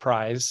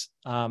surprise.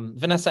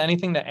 Vanessa,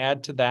 anything to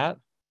add to that?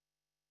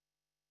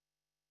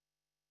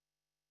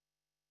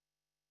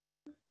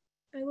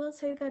 I will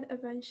say that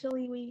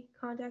eventually we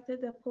contacted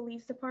the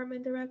police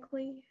department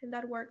directly, and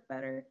that worked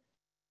better.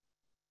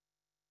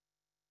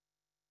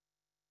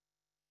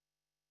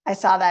 I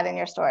saw that in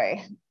your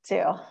story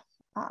too.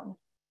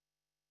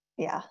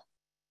 Yeah,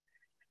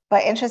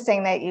 but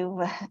interesting that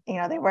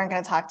they weren't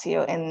going to talk to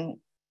you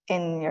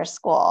in your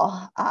school,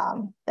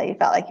 that you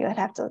felt like you would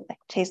have to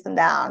chase them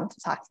down to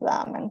talk to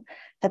them, and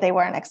that they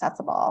weren't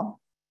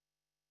accessible.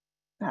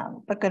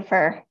 But good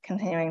for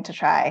continuing to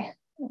try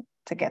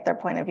to get their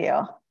point of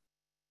view.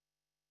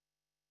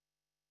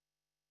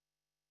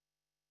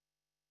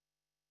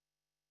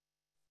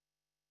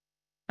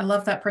 I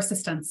love that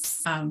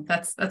persistence.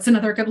 That's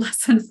another good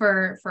lesson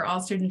for all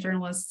student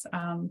journalists.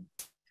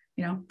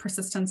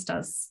 Persistence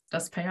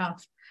does pay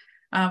off.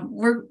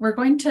 We're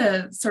going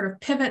to sort of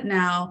pivot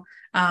now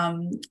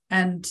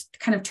and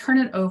kind of turn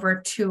it over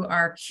to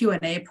our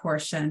Q&A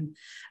portion.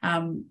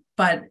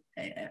 But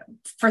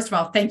first of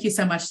all, thank you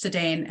so much to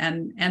Dane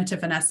and to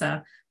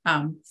Vanessa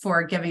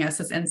for giving us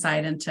this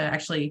insight into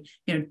actually,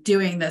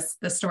 doing this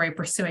story,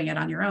 pursuing it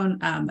on your own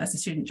as a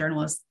student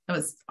journalist. It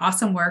was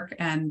awesome work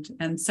and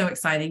so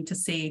exciting to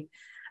see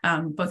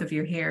both of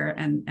you here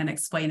and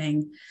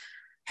explaining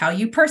how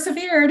you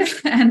persevered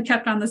and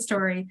kept on the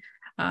story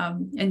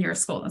in your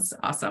school. That's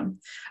awesome.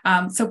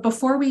 So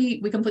before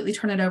we completely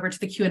turn it over to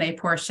the Q&A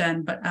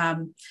portion, but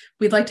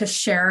we'd like to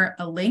share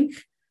a link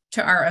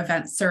to our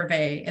event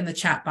survey in the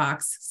chat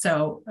box.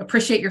 So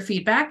appreciate your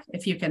feedback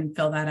if you can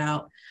fill that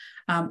out.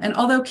 And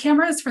although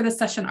cameras for this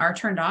session are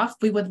turned off,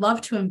 we would love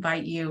to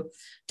invite you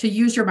to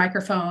use your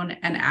microphone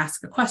and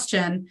ask a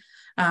question.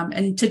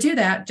 And to do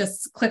that,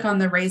 just click on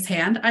the raise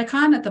hand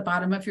icon at the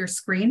bottom of your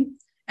screen,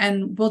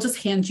 and we'll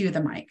just hand you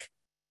the mic.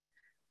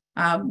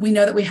 We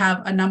know that we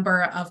have a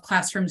number of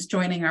classrooms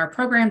joining our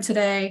program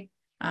today,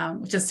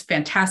 which is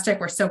fantastic.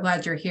 We're so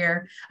glad you're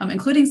here,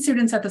 including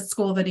students at the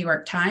School of the New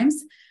York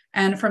Times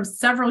and from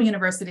several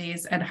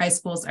universities and high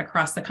schools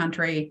across the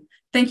country.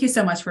 Thank you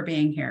so much for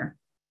being here.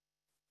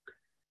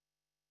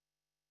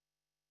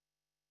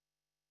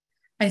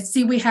 I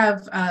see we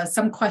have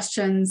some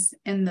questions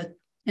in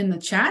the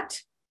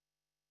chat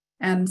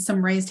and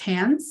some raised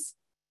hands.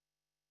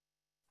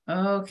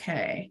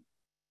 Okay.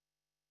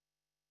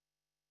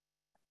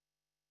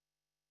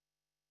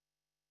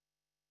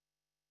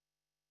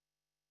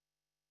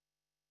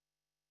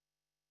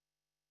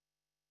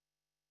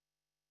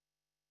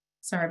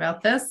 Sorry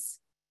about this.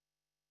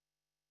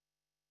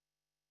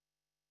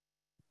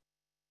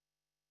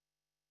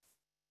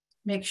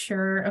 Make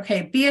sure,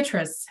 okay,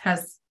 Beatrice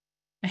has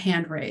a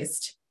hand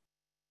raised.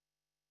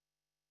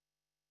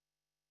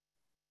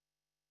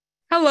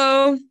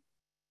 Hello.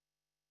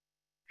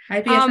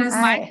 Hi, Beatrice.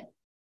 Hi.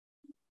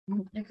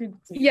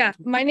 Yeah,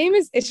 my name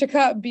is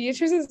Ishika.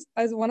 Beatrice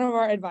is one of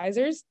our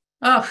advisors.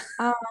 Oh.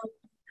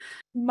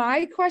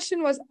 My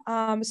question was,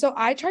 so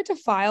I tried to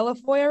file a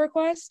FOIA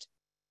request,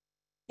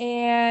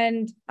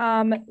 and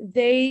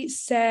they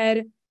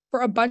said, for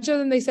a bunch of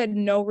them, they said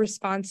no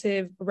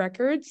responsive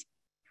records.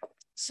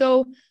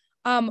 So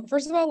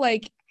first of all,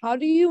 how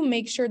do you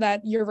make sure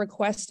that your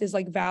request is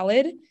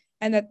valid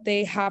and that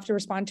they have to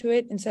respond to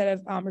it instead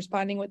of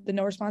responding with the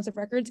no responsive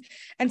records?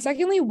 And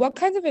secondly, what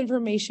kinds of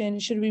information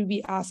should we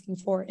be asking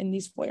for in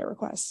these FOIA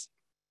requests?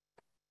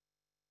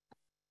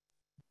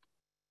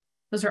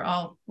 Those are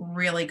all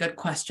really good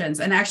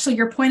questions. And actually,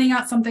 you're pointing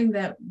out something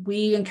that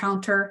we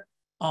encounter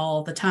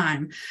all the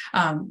time,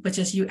 which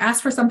is you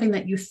ask for something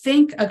that you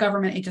think a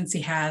government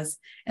agency has,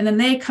 and then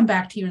they come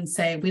back to you and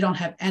say, we don't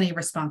have any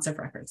responsive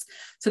records.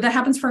 So that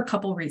happens for a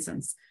couple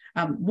reasons.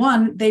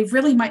 One, they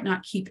really might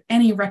not keep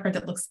any record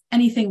that looks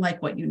anything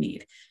like what you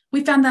need.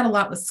 We found that a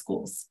lot with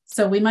schools.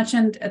 So we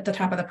mentioned at the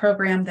top of the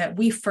program that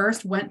we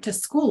first went to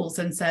schools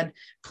and said,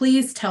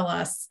 please tell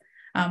us,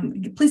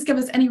 please give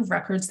us any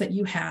records that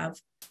you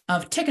have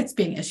of tickets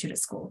being issued at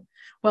school.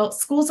 Well,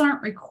 schools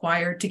aren't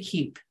required to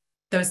keep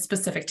those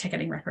specific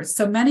ticketing records.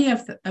 So many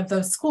of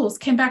those schools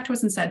came back to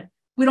us and said,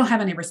 we don't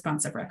have any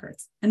responsive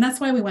records. And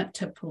that's why we went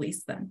to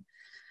police then.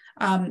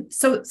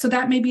 So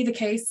that may be the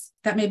case.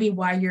 That may be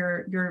why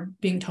you're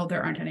being told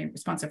there aren't any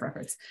responsive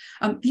records.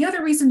 The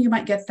other reason you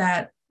might get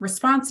that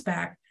response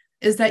back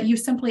is that you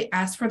simply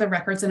ask for the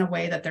records in a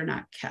way that they're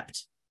not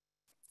kept.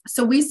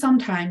 So we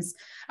sometimes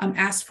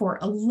ask for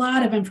a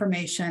lot of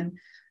information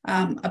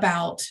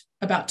about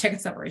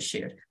tickets that were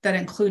issued that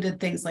included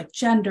things like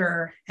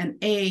gender and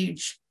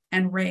age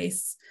and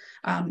race,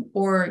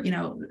 or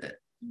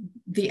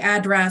the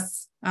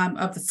address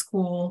of the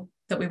school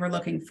that we were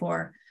looking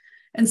for.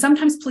 And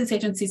sometimes police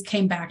agencies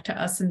came back to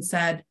us and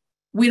said,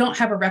 we don't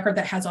have a record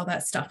that has all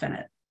that stuff in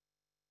it.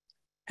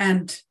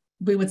 And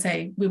we would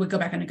go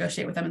back and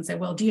negotiate with them and say,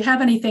 well, do you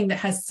have anything that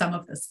has some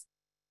of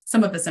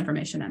this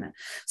information in it?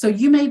 So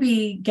you may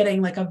be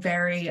getting a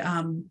very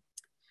a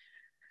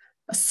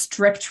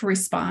strict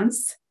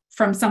response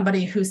from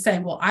somebody who's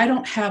saying, well, I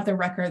don't have the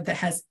record that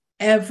has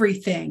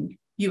everything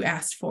you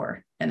asked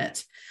for in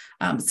it.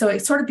 So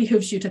it sort of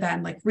behooves you to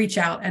then reach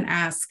out and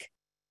ask,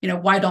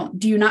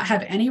 do you not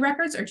have any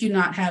records, or do you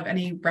not have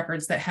any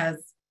records that has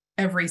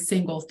every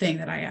single thing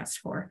that I asked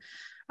for?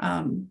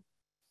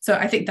 So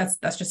I think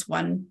that's just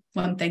one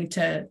thing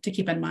to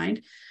keep in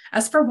mind.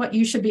 As for what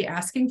you should be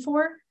asking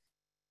for,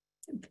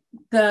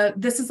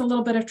 this is a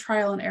little bit of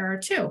trial and error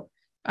too.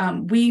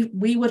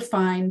 We would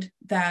find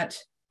that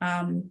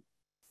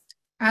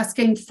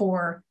asking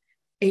for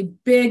a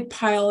big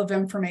pile of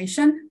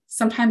information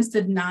sometimes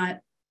did not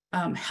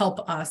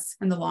help us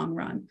in the long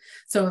run.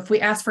 So if we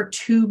ask for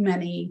too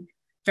many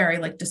very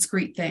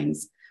discrete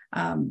things,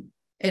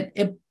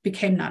 it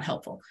became not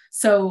helpful.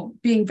 So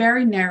being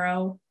very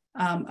narrow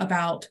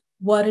about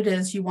what it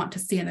is you want to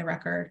see in the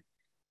record,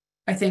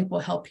 I think will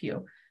help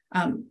you.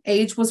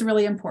 Age was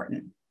really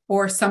important.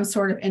 or some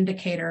sort of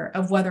indicator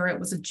of whether it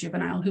was a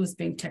juvenile who was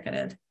being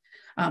ticketed.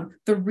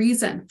 The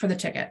reason for the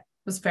ticket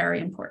was very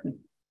important,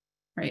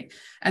 right?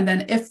 And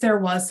then if there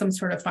was some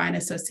sort of fine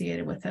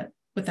associated with it,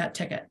 with that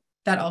ticket,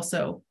 that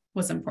also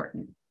was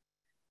important.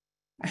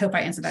 I hope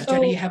I answered that. So,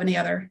 Jodi, you have any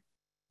other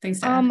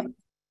things to add?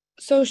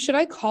 So should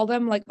I call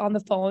them like on the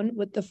phone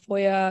with the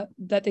FOIA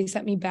that they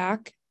sent me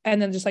back and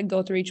then just like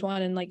go through each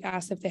one and like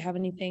ask if they have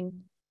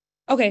anything?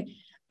 Okay.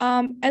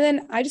 And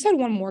then I just had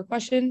one more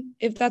question,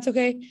 if that's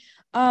okay.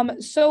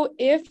 So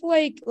if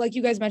like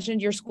you guys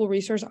mentioned, your school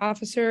resource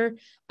officer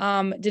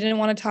didn't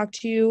want to talk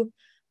to you,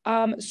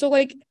 so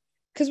like,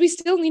 because we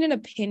still need an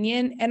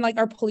opinion, and like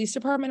our police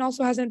department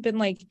also hasn't been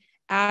like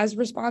as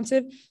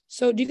responsive.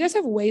 So do you guys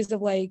have ways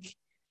of like,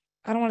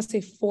 I don't want to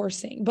say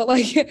forcing, but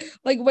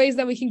like ways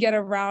that we can get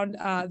around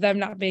them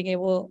not being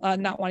able,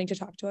 not wanting to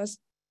talk to us?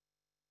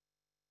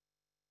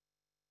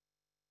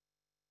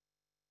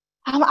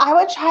 I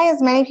would try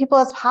as many people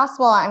as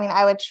possible. I mean,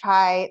 I would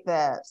try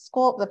the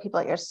school, the people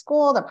at your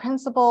school, the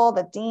principal,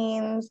 the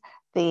deans,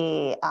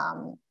 it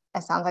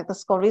sounds like the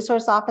school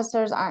resource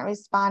officers aren't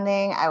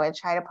responding. I would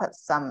try to put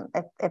some,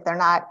 if they're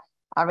not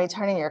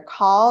returning your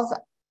calls,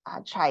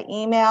 try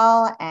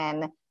email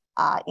and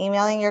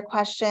emailing your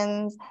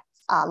questions,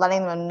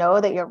 letting them know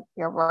that you're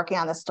working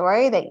on the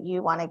story, that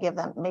you want to give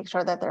them, make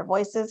sure that their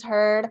voice is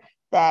heard,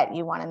 that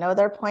you want to know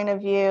their point of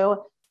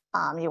view,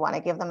 you want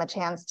to give them a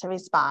chance to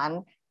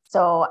respond.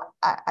 So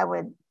I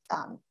would,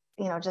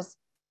 just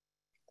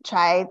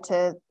try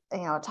to,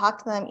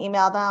 talk to them,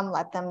 email them,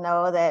 let them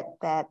know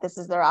that this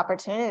is their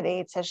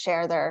opportunity to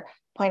share their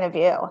point of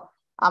view.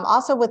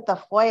 Also with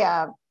the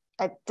FOIA,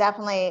 I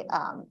definitely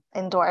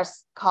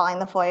endorse calling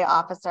the FOIA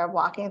officer,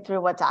 walking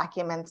through what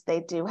documents they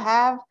do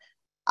have,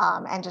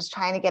 and just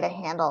trying to get a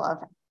handle of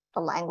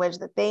the language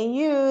that they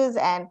use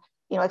and,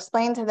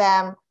 explain to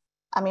them.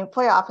 I mean,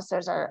 FOIA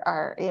officers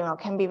are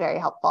can be very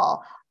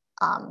helpful.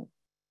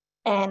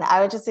 And I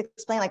would just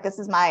explain, like, this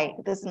is my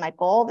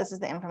goal. This is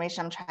the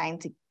information I'm trying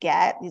to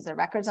get. These are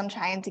records I'm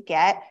trying to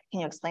get. Can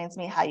you explain to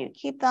me how you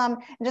keep them?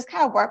 And just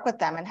kind of work with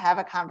them and have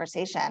a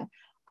conversation.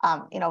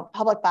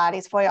 Public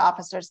bodies, FOIA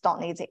officers don't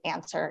need to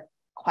answer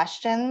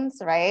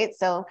questions, right?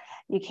 So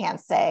you can't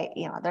say,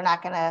 they're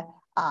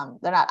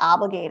not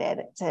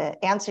obligated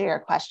to answer your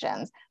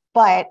questions,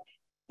 but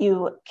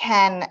you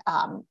can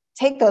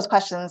take those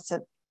questions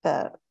to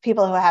the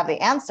people who have the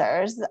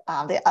answers,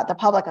 the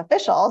public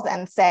officials,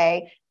 and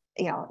say,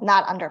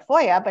 not under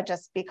FOIA, but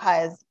just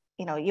because,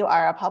 you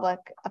are a public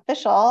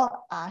official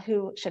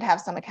who should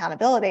have some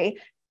accountability.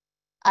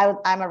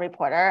 I'm a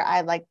reporter.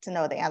 I'd like to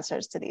know the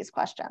answers to these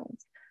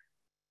questions.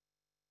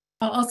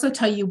 I'll also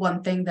tell you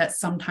one thing that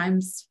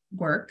sometimes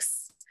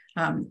works.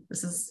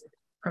 This is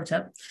pro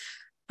tip.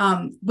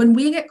 When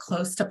we get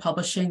close to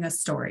publishing a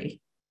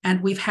story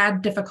and we've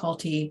had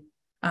difficulty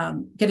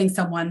getting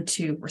someone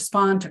to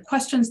respond to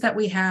questions that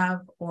we have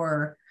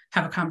or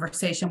have a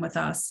conversation with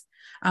us,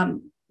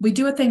 we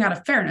do a thing out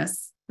of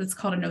fairness that's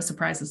called a no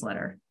surprises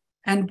letter.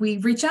 And we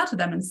reach out to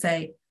them and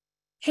say,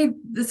 hey,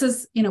 this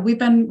is, we've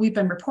been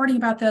reporting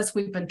about this.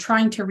 We've been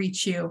trying to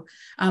reach you.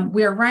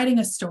 We are writing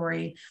a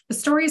story. The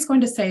story is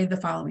going to say the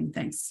following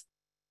things.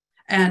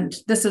 And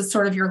this is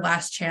sort of your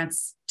last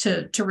chance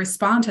to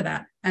respond to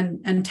that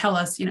and tell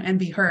us, and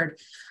be heard.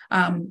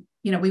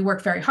 We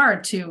work very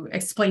hard to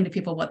explain to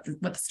people what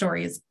the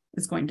story is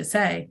going to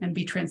say and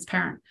be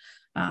transparent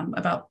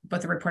about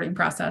what the reporting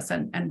process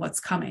and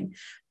what's coming.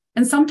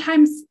 And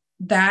sometimes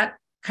that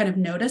kind of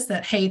notice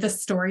that, hey,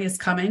 this story is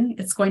coming,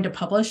 it's going to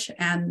publish,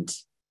 and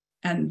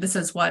this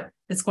is what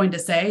it's going to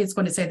say. It's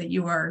going to say that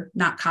you are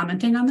not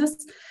commenting on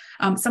this.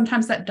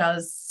 Sometimes that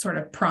does sort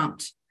of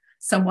prompt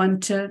someone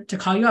to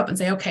call you up and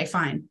say, okay,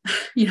 fine,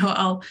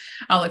 I'll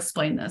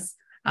explain this.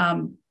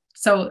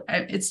 So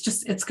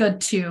it's good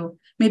to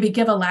maybe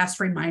give a last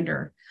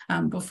reminder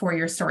before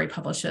your story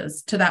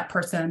publishes to that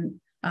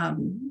person,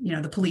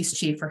 the police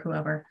chief or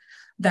whoever,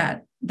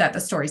 that the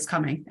story's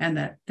coming and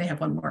that they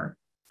have one more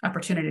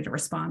opportunity to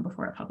respond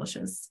before it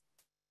publishes.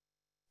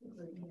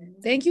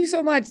 Thank you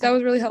so much. That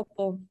was really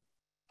helpful.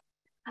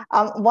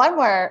 One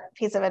more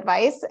piece of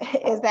advice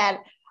is that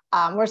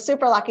we're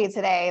super lucky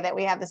today that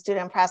we have the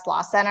Student Press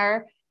Law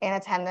Center in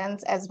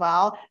attendance as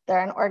well.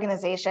 They're an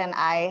organization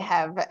I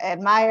have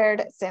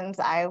admired since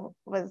I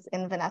was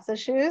in Vanessa's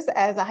shoes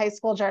as a high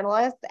school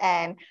journalist,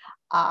 and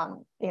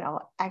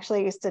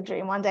actually used to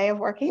dream one day of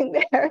working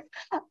there.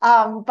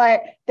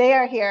 But they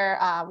are here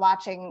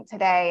watching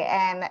today,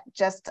 and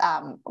just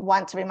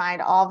want to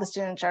remind all the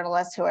student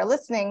journalists who are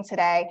listening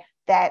today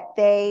that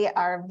they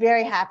are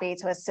very happy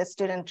to assist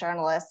student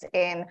journalists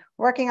in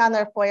working on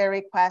their FOIA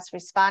requests,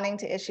 responding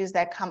to issues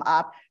that come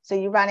up. So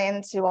you run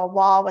into a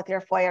wall with your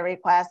FOIA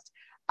request,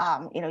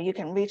 you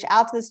can reach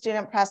out to the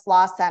Student Press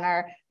Law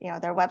Center.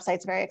 Their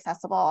website's very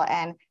accessible,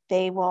 and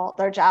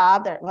their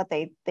job, what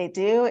they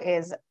do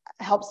is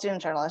help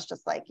student journalists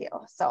just like you.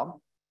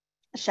 So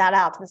shout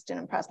out to the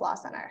Student Press Law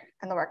Center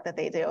and the work that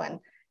they do,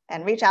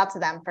 and reach out to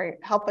them for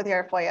help with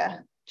your FOIA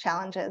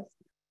challenges.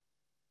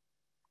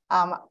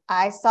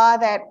 I saw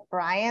that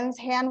Brian's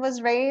hand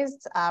was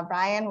raised.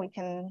 Brian, we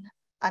can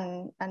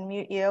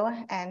unmute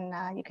you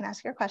and you can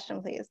ask your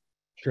question, please.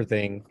 Sure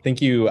thing.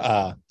 Thank you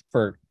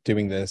for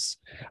doing this.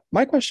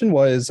 My question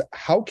was,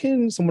 how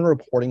can someone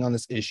reporting on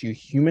this issue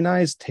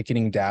humanize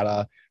ticketing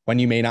data when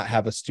you may not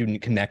have a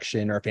student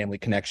connection or a family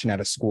connection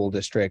at a school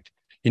district?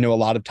 A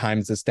lot of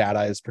times this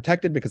data is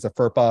protected because of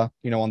FERPA,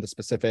 on the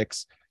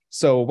specifics.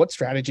 So what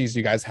strategies do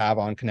you guys have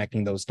on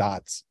connecting those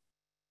dots?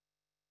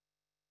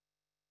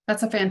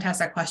 That's a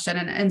fantastic question.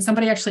 And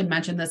somebody actually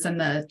mentioned this in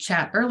the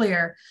chat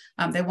earlier.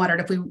 They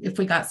wondered if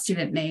we got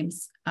student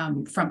names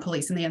from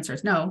police, and the answer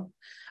is no.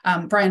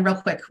 Brian, real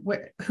quick,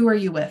 who are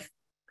you with?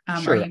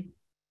 Sure.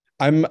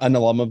 I'm an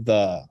alum of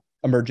the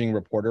Emerging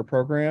Reporter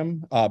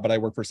Program, but I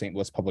work for St.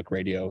 Louis Public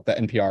Radio, the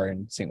NPR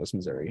in St. Louis,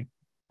 Missouri.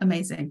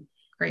 Amazing.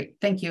 Great.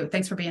 Thank you.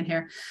 Thanks for being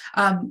here.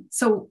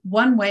 So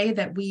one way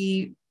that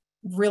we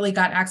really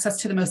got access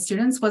to the most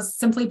students was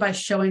simply by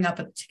showing up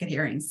at ticket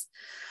hearings.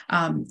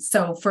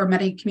 So for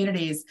many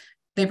communities,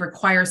 they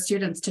require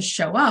students to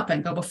show up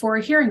and go before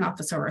a hearing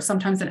officer or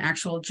sometimes an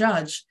actual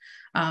judge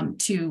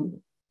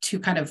to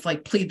kind of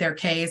like plead their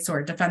case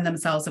or defend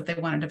themselves if they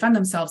want to defend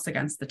themselves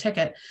against the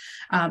ticket.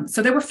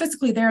 So they were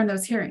physically there in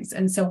those hearings.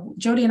 And so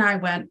Jodi and I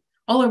went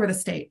all over the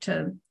state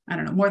to, I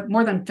don't know,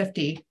 more than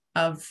 50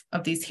 of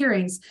these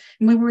hearings.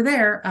 And when we were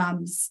there,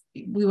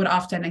 we would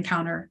often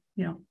encounter,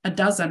 a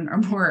dozen or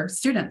more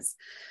students.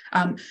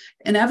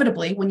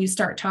 Inevitably, when you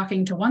start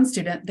talking to one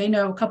student, they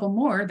know a couple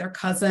more, their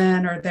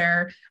cousin or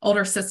their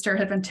older sister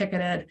had been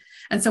ticketed.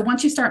 And so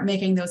once you start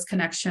making those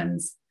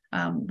connections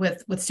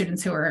with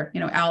students who are,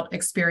 out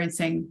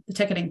experiencing the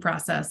ticketing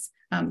process,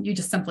 you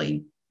just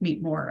simply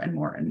meet more and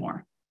more and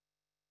more.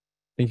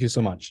 Thank you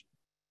so much.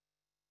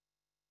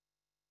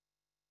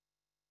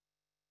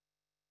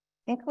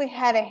 I think we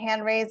had a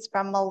hand raised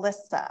from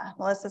Melissa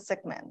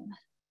Sickman.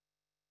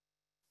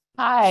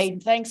 Hi,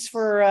 thanks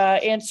for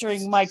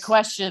answering my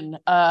question.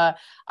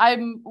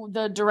 I'm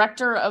the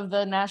director of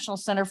the National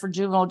Center for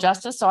Juvenile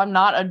Justice, so I'm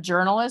not a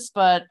journalist,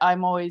 but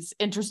I'm always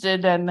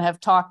interested and have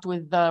talked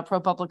with the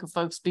ProPublica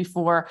folks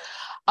before.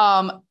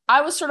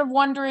 I was sort of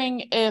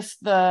wondering if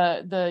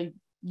the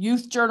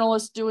youth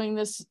journalists doing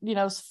this,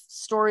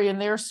 story in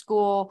their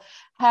school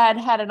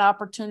had an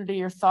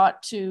opportunity or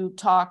thought to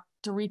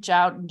reach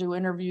out and do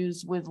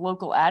interviews with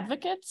local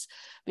advocates,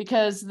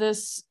 because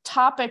this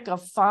topic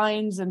of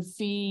fines and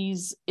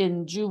fees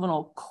in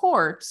juvenile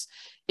courts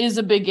is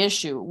a big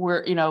issue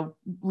where,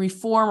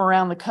 reform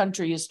around the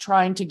country is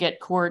trying to get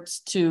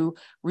courts to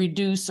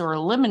reduce or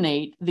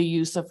eliminate the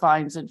use of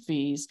fines and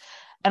fees.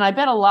 And I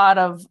bet a lot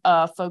of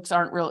folks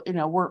aren't real,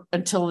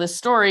 until this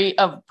story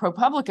of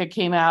ProPublica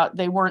came out,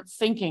 they weren't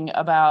thinking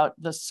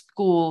about the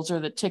schools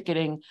or the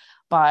ticketing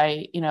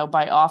by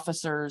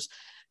officers,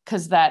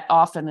 because that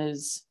often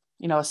is,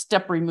 a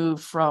step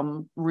removed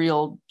from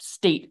real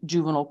state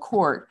juvenile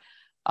court.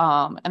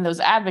 And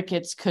those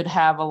advocates could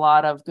have a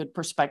lot of good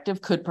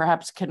perspective, could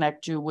perhaps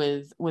connect you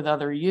with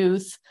other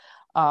youth,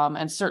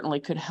 and certainly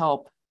could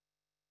help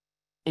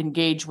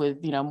engage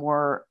with,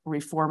 more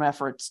reform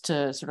efforts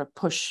to sort of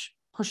push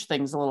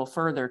things a little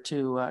further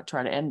to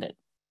try to end it.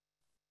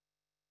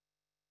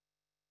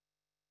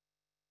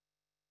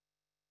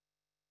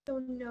 So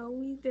no,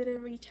 we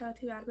didn't reach out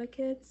to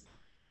advocates.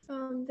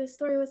 The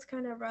story was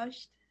kind of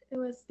rushed. It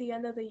was the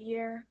end of the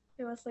year.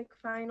 It was like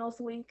finals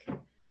week,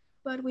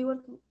 but we would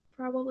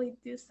probably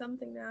do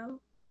something now.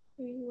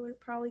 We would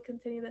probably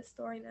continue this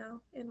story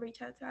now and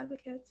reach out to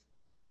advocates.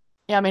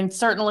 Yeah, I mean,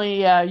 certainly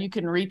you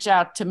can reach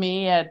out to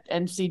me at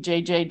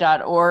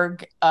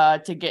ncjj.org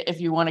if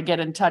you want to get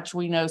in touch.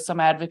 We know some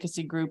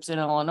advocacy groups in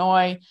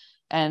Illinois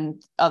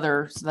and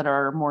others that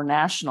are more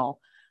national.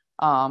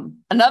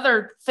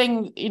 Another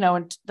thing,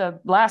 the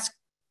last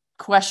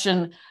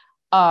question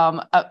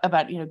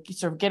about,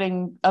 sort of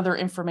getting other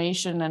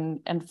information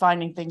and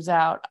finding things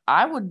out.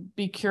 I would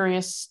be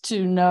curious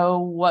to know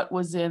what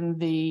was in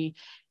the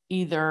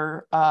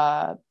either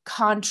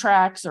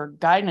contracts or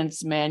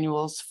guidance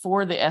manuals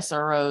for the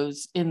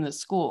SROs in the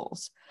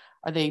schools.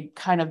 Are they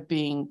kind of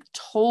being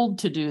told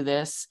to do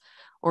this,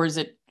 or is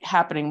it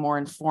happening more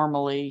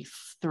informally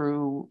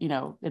through,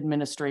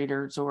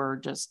 administrators, or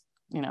just,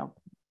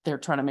 they're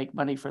trying to make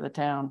money for the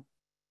town?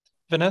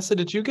 Vanessa,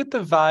 did you get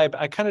the vibe?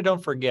 I kind of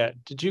don't forget.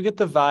 Did you get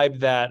the vibe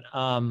that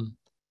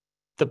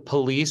the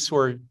police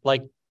were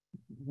like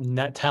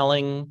not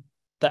telling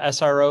the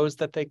SROs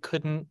that they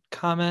couldn't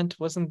comment?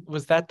 Was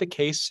that the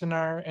case in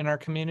our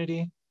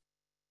community?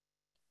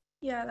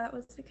 Yeah, that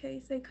was the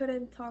case. They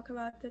couldn't talk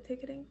about the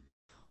ticketing.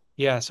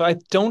 Yeah, so I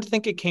don't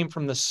think it came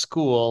from the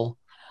school.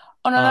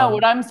 Oh, no.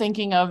 What I'm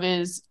thinking of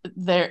is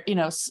there,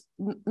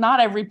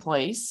 not every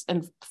place,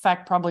 in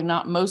fact, probably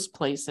not most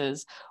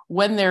places,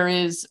 when there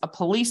is a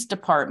police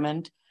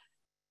department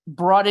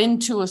brought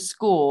into a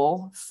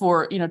school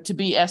for, to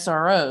be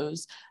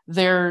SROs,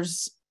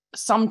 there's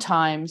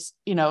sometimes,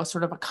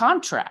 sort of a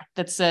contract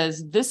that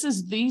says,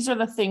 these are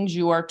the things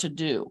you are to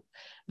do.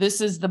 This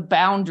is the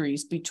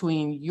boundaries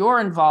between your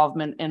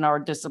involvement in our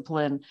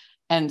discipline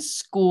and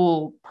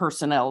school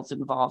personnel's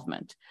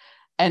involvement.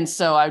 And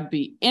so I'd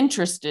be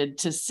interested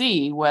to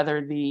see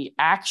whether the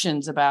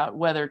actions about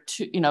whether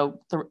to,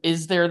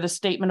 is there the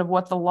statement of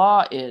what the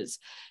law is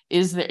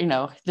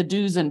there, the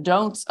do's and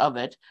don'ts of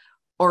it,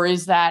 or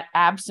is that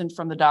absent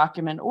from the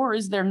document, or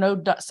is there no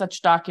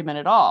such document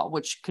at all,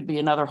 which could be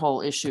another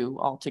whole issue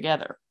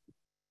altogether.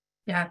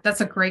 Yeah,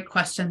 that's a great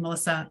question,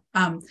 Melissa.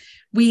 When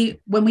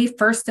we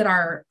first did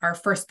our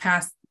first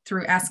pass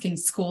through asking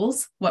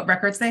schools what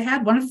records they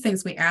had, one of the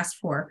things we asked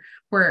for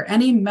were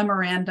any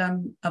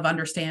memorandum of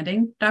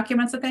understanding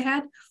documents that they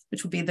had,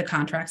 which would be the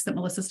contracts that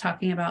Melissa's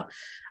talking about,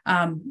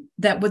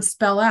 that would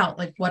spell out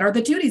like what are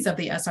the duties of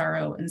the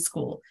SRO in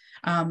school.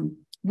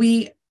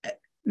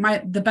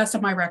 The best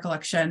of my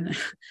recollection,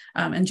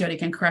 and Jodi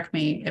can correct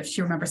me if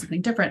she remembers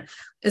something different,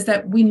 is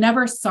that we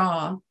never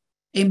saw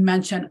a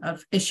mention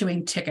of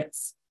issuing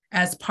tickets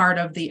as part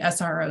of the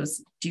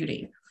SRO's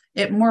duty.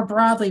 It more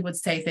broadly would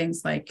say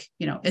things like,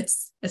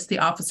 it's the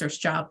officer's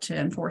job to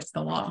enforce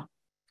the law,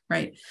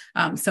 right?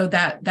 So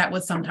that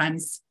would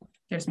sometimes,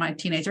 there's my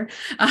teenager,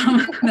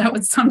 that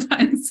would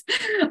sometimes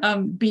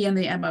be in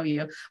the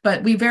MOU,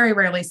 but we very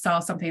rarely saw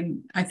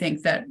something, I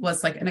think, that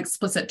was like an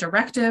explicit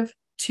directive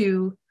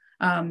to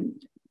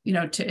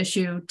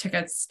issue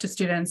tickets to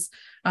students,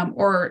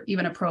 or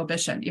even a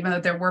prohibition, even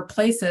though there were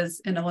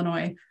places in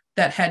Illinois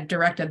that had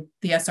directed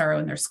the SRO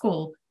in their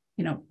school,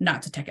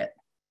 not to ticket.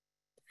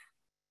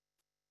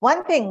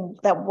 One thing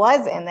that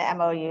was in the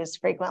MOUs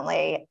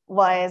frequently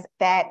was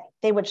that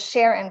they would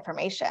share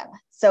information,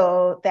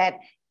 so that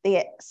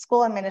the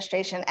school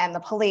administration and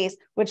the police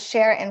would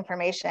share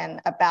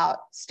information about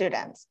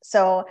students.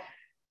 So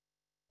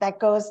that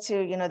goes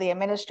to, the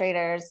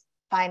administrators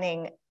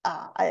finding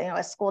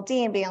a school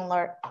dean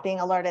being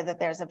alerted that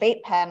there's a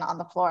vape pen on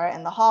the floor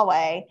in the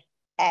hallway,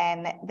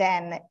 and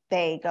then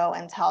they go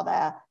and tell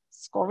the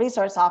school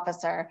resource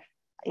officer,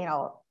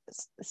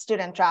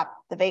 student dropped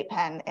the vape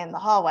pen in the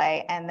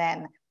hallway, and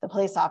then the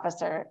police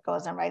officer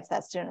goes and writes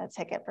that student a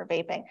ticket for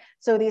vaping.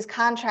 So these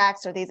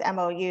contracts or these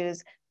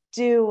MOUs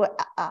do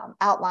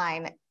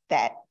outline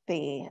that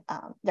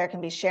there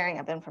can be sharing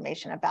of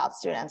information about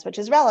students, which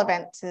is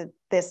relevant to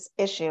this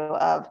issue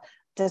of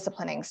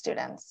disciplining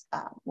students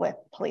with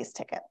police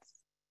tickets.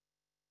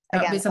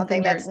 Again,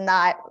 something that's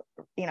not,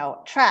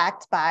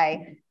 tracked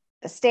by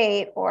the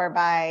state or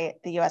by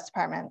the U.S.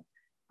 Department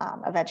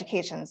of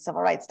Education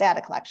civil rights data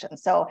collection.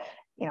 So,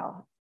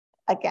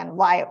 again,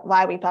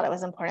 why we thought it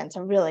was important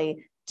to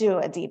really do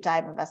a deep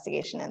dive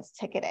investigation into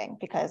ticketing,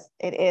 because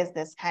it is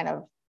this kind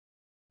of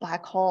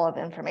black hole of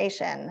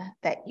information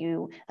that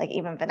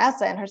even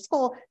Vanessa in her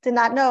school did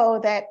not know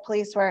that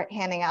police were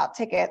handing out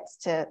tickets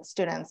to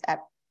students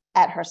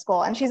at her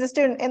school. And she's a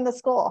student in the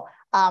school,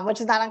 which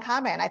is not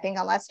uncommon. I think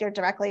unless you're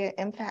directly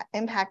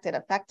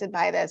affected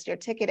by this, you're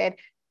ticketed,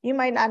 you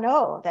might not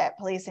know that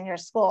police in your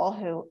school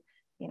who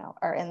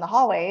are in the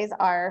hallways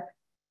are,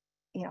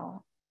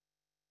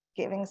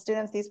 giving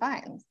students these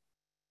fines.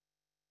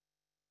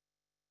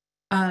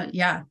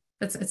 Yeah,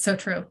 it's so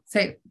true.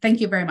 So thank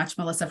you very much,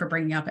 Melissa, for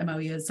bringing up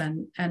MOUs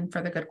and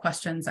for the good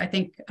questions. I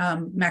think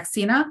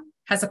Maxina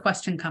has a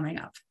question coming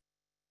up.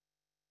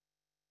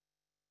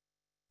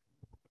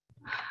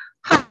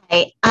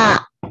 Hi,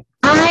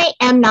 I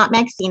am not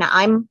Maxina.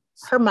 I'm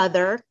her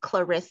mother,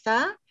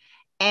 Clarissa.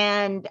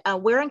 And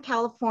we're in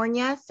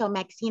California, so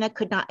Maxina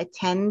could not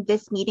attend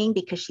this meeting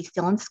because she's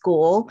still in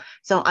school.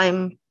 So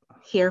I'm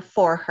here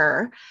for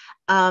her.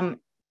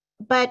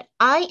 But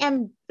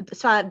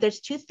there's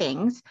two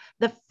things.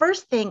 The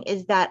first thing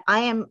is that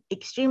I am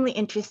extremely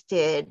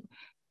interested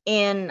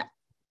in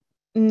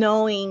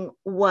knowing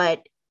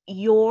what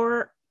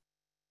your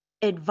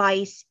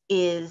advice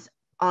is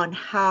on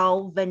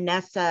how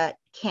Vanessa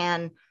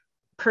can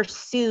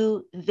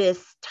pursue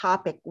this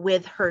topic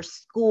with her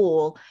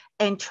school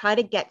and try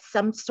to get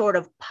some sort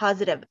of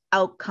positive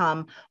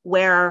outcome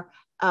where,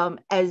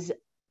 as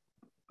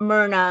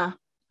Myrna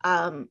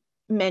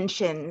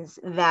mentions,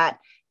 that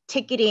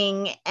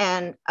ticketing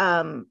and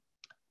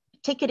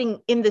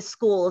ticketing in the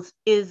schools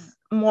is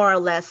more or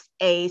less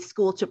a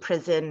school to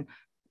prison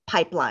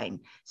pipeline.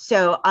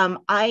 So I'm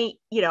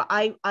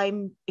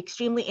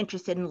extremely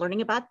interested in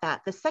learning about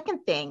that. The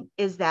second thing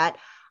is that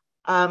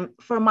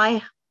for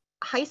my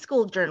high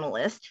school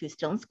journalist who's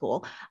still in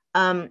school,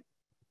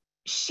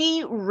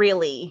 she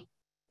really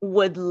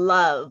would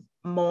love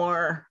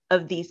more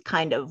of these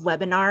kind of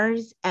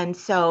webinars. And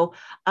so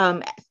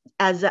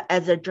as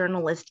a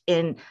journalist,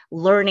 in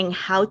learning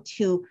how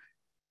to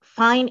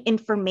find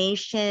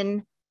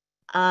information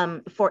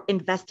for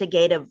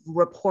investigative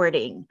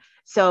reporting.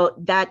 So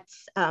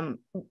that's,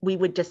 we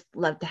would just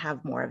love to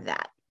have more of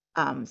that.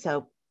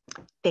 So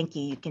thank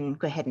you. You can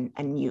go ahead and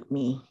unmute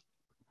me.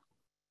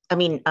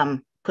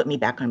 Put me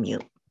back on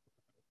mute.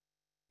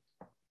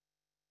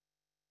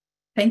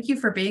 Thank you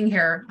for being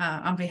here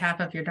on behalf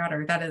of your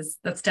daughter. That's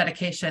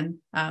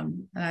dedication.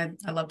 And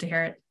I love to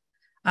hear it.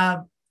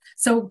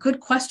 So good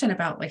question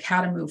about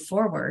how to move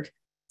forward.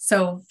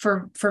 So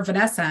for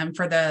Vanessa and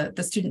for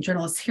the student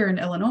journalists here in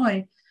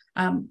Illinois,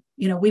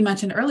 we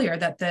mentioned earlier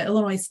that the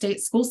Illinois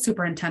State School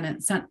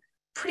Superintendent sent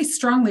pretty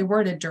strongly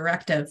worded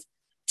directive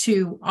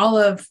to all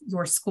of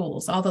your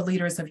schools, all the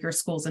leaders of your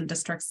schools and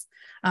districts,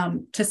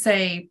 to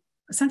say,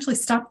 essentially,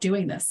 stop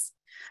doing this.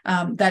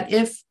 That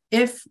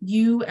if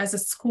you as a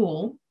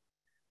school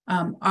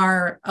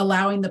are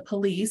allowing the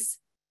police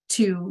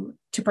to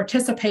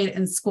participate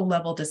in school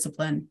level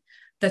discipline,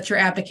 that you're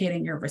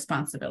abdicating your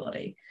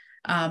responsibility.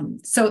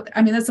 So,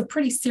 I mean, that's a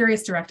pretty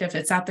serious directive.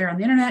 It's out there on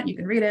the internet. You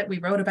can read it. We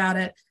wrote about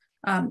it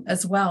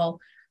as well.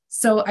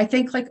 So I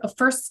think like a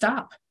first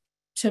stop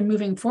to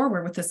moving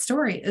forward with this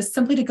story is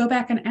simply to go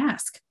back and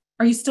ask,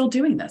 are you still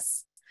doing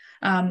this?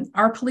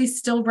 Are police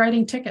still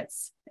writing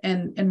tickets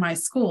in my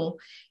school,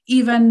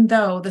 even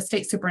though the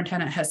state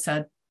superintendent has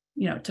said,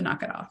 to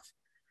knock it off?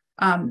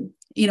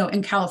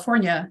 In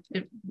California,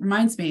 it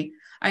reminds me,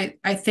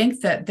 I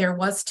think that there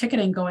was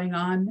ticketing going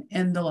on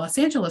in the Los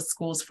Angeles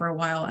schools for a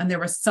while, and there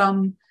was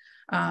some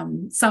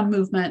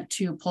movement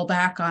to pull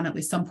back on at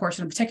least some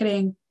portion of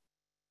ticketing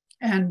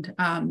and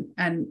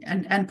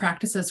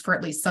practices for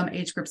at least some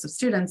age groups of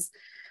students.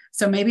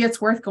 So maybe it's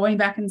worth going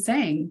back and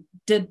saying,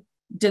 did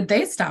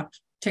they stop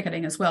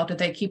ticketing as well? Did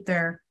they keep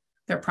their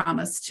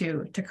promise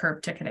to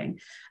curb ticketing?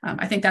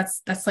 I think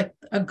that's like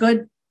a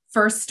good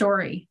first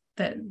story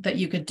that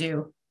you could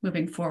do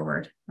moving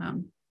forward.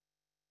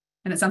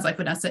 And it sounds like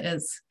Vanessa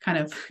is kind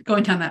of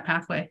going down that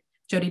pathway.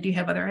 Jodi, do you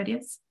have other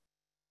ideas?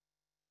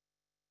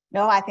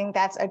 No, I think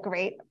that's a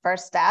great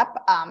first step.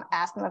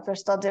 Ask them if they're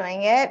still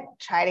doing it,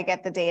 try to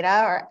get the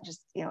data, or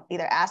just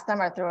either ask them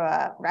or through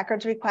a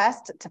records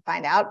request to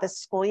find out this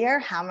school year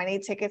how many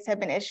tickets have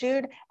been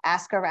issued.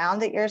 Ask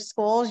around at your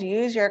schools,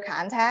 use your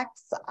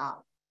contacts,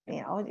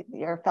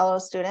 your fellow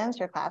students,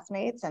 your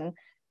classmates,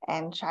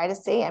 and try to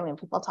see. I mean,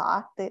 people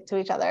talk to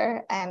each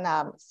other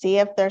and see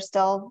if they're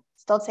still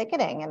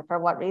ticketing and for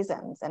what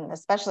reasons, and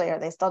especially, are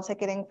they still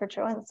ticketing for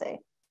truancy?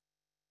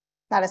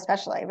 Not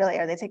especially, really,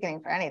 are they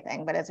ticketing for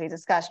anything? But as we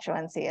discussed,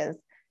 truancy is,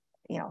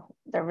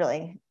 they're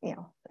really,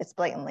 it's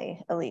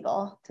blatantly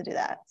illegal to do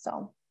that.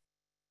 So,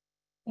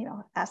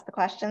 ask the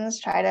questions,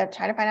 try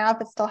to find out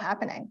if it's still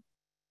happening.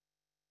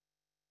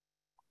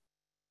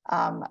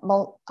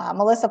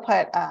 Melissa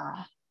put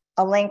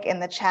a link in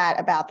the chat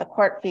about the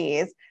court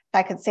fees. If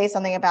I could say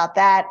something about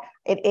that,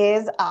 it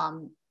is,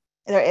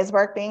 there is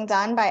work being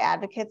done by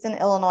advocates in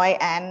Illinois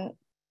and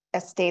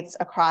states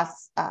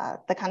across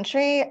the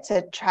country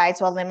to try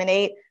to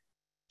eliminate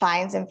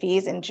fines and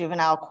fees in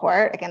juvenile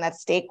court. Again,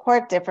 that's state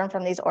court, different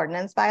from these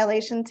ordinance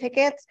violation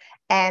tickets.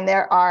 And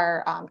there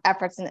are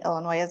efforts in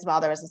Illinois as well.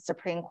 There was a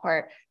Supreme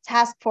Court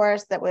task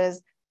force that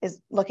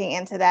is looking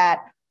into that.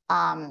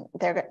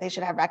 They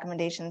should have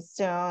recommendations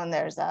soon.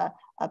 There's a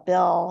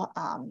bill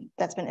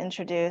that's been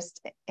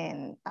introduced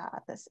in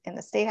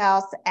the State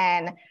House,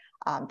 and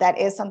that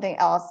is something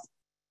else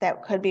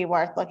that could be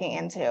worth looking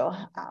into.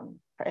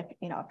 If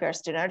you're a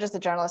student or just a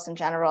journalist in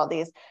general,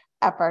 these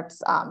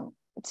efforts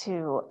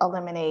to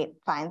eliminate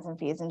fines and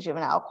fees in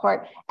juvenile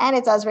court. And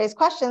it does raise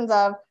questions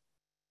of,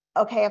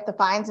 okay, if the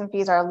fines and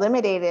fees are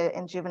eliminated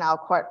in juvenile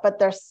court, but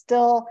they're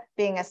still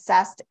being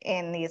assessed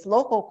in these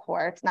local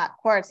courts, not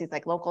courts, these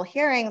like local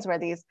hearings where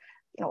these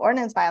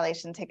ordinance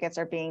violation tickets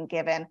are being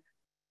given,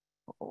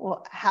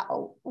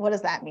 what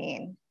does that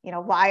mean?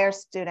 Why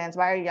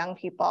are young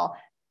people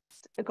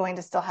going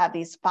to still have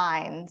these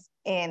fines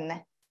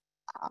in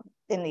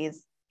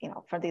these,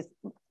 for these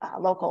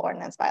local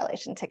ordinance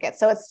violation tickets?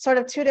 So it's sort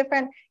of two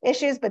different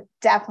issues, but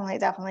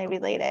definitely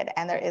related.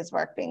 And there is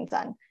work being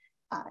done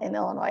in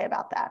Illinois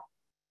about that.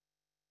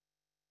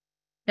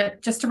 Yeah,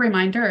 just a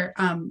reminder,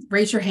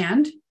 raise your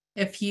hand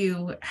if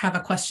you have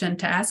a question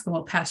to ask, and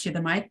we'll pass you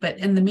the mic. But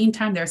in the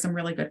meantime, there are some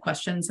really good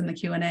questions in the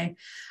Q&A,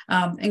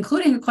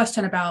 including a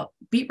question about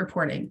beat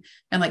reporting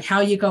and like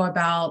how you go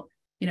about,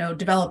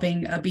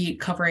 developing a beat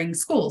covering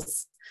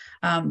schools.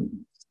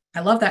 I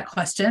love that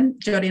question.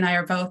 Jodi and I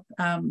are both,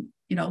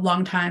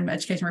 longtime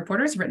education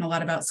reporters, written a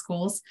lot about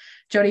schools.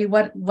 Jodi,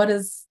 what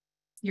is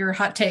your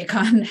hot take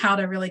on how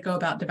to really go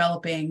about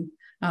developing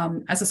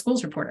as a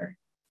schools reporter?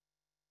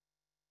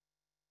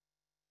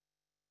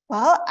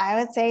 Well, I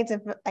would say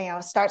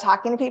to start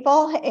talking to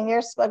people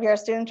if you're a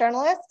student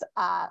journalist,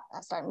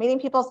 start meeting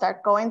people,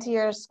 start going to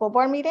your school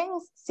board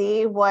meetings,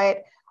 see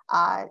what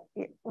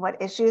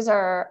issues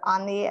are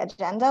on the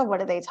agenda,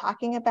 what are they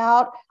talking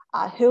about,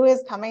 who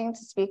is coming to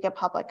speak at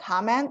public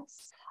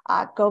comments.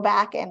 Go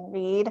back and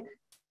read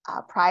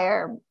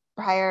prior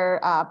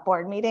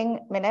board meeting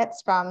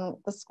minutes from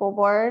the school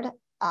board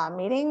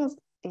meetings.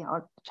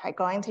 Try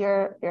going to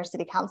your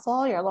city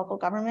council, your local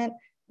government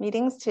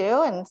meetings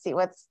too, and see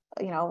what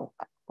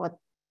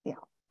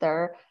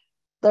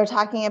they're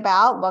talking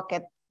about. Look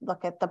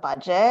at the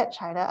budget,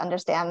 try to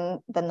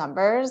understand the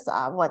numbers,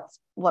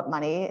 what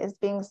money is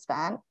being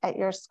spent at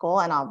your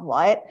school and on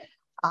what.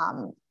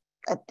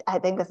 I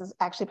think this is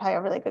actually probably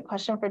a really good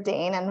question for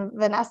Dane and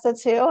Vanessa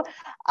too.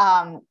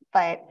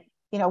 But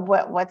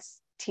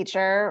what's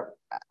teacher,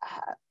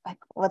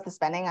 what's the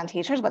spending on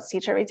teachers? What's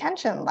teacher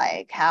retention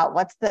like?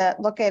 What's the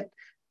look at?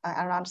 I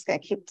don't know. I'm just going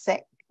to keep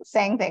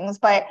saying things,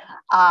 but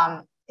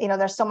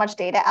there's so much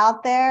data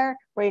out there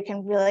where you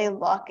can really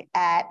look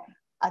at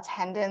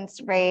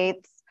attendance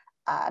rates,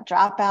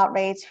 dropout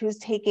rates, who's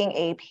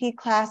taking AP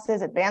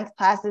classes, advanced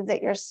classes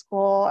at your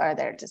school, are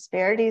there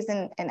disparities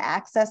in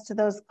access to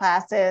those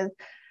classes?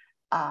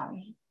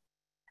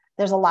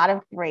 There's a lot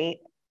of great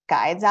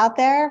guides out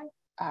there,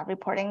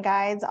 reporting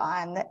guides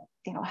on,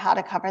 how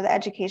to cover the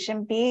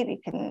education beat. You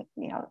can,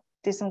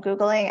 do some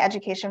Googling.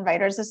 Education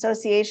Writers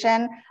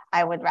Association,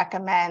 I would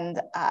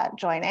recommend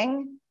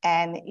joining,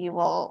 and you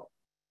will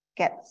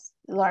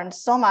learn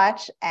so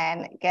much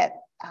and get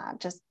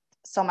just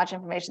so much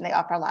information. They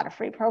offer a lot of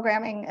free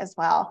programming as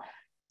well.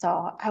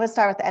 So I would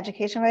start with the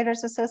Education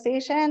Writers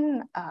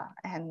Association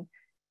and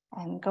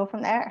go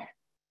from there.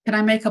 Can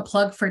I make a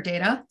plug for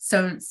data?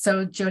 So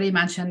Jodi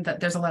mentioned that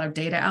there's a lot of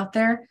data out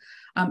there.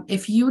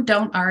 If you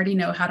don't already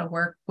know how to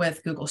work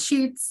with Google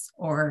Sheets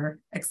or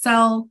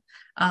Excel,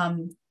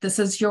 this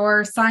is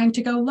your sign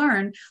to go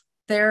learn.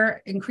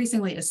 There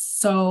increasingly is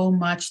so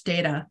much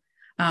data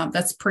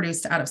that's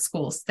produced out of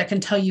schools that can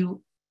tell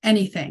you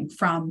anything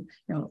from,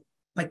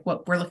 like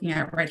what we're looking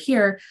at right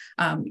here,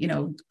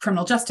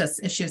 criminal justice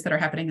issues that are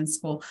happening in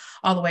school,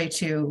 all the way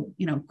to,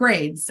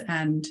 grades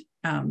and,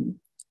 and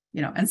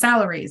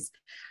salaries.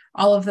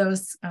 All of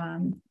those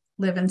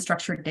live in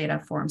structured data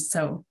forms.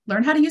 So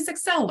learn how to use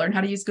Excel, learn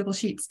how to use Google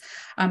Sheets.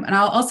 And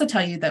I'll also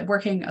tell you that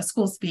working a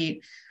schools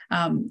beat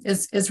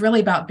is really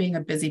about being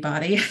a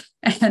busybody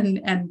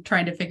and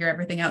trying to figure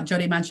everything out.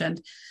 Jodi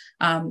mentioned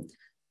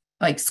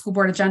like school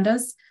board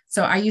agendas.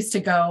 So I used to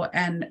go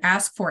and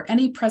ask for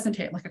any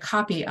presentation, like a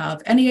copy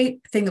of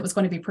anything that was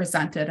going to be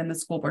presented in the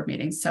school board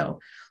meeting. So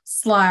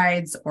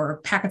slides or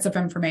packets of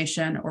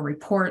information or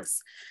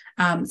reports.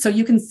 So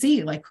you can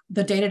see like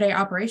the day-to-day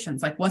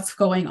operations, like what's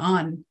going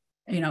on,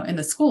 in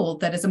the school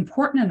that is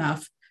important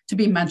enough to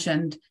be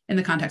mentioned in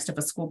the context of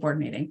a school board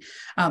meeting.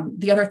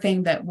 The other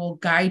thing that will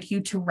guide you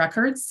to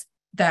records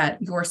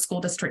that your school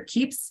district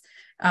keeps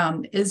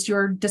is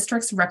your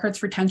district's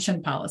records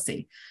retention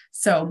policy.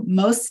 So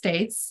most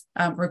states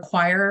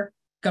require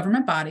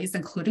government bodies,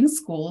 including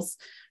schools,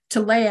 to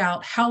lay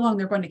out how long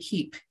they're going to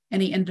keep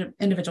any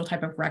individual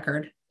type of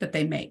record that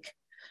they make.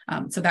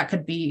 So that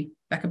could be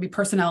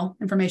personnel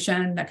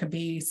information, that could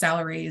be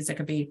salaries, it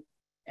could be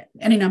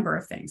any number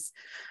of things.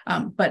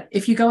 But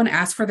if you go and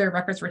ask for their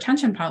records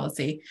retention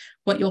policy,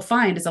 what you'll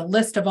find is a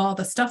list of all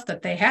the stuff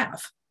that they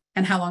have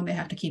and how long they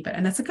have to keep it.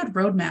 And that's a good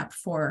roadmap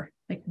for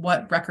like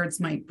what records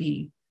might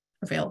be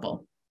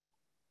available.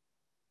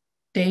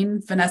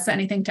 Dane, Vanessa,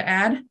 anything to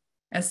add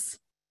as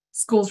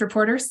schools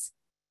reporters?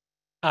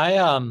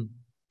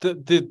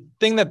 The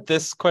thing that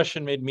this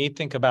question made me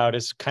think about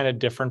is kind of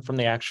different from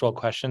the actual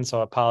question.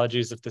 So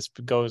apologies if this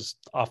goes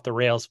off the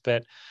rails a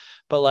bit,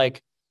 but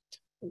like,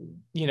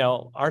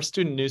 our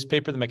student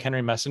newspaper, the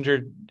McHenry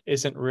Messenger,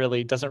 doesn't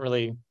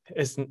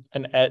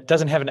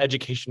have an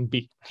education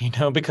beat,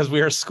 because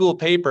we are a school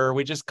paper.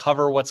 We just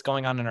cover what's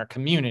going on in our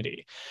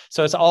community.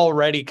 So it's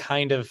already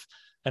kind of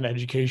an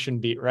education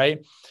beat,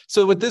 right?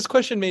 So what this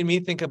question made me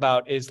think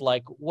about is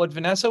like what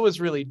Vanessa was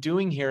really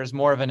doing here is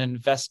more of an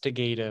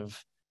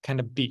investigative kind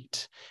of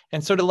beat.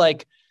 And so to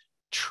like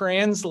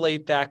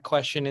translate that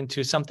question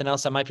into something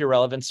else that might be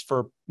relevant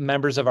for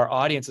members of our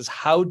audience is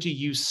how do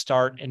you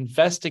start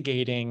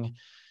investigating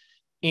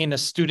in a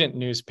student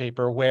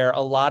newspaper where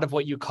a lot of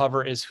what you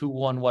cover is who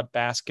won what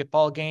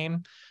basketball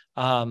game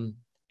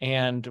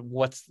and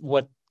what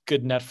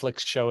good Netflix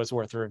show is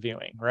worth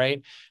reviewing,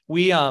 right?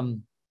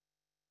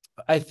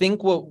 I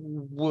think what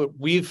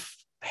we've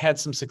had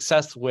some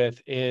success with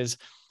is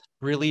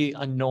really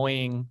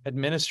annoying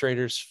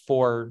administrators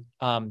for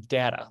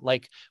data.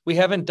 Like we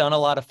haven't done a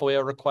lot of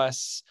FOIA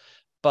requests,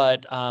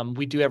 but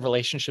we do have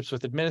relationships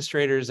with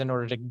administrators in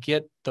order to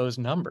get those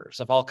numbers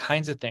of all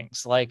kinds of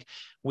things. Like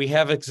we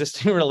have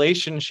existing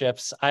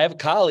relationships. I have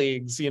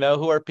colleagues,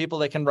 who are people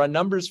that can run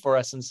numbers for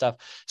us and stuff.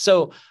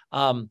 So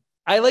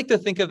I like to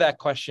think of that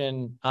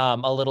question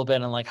a little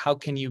bit and like, how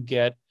can you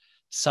get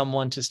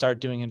someone to start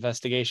doing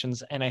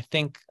investigations? And I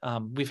think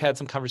we've had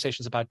some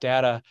conversations about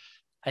data.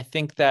 I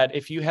think that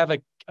if you have a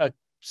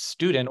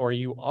student or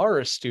you are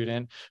a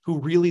student who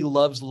really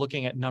loves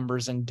looking at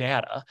numbers and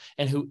data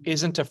and who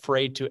isn't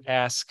afraid to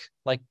ask,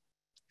 like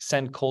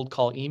send cold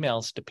call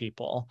emails to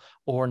people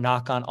or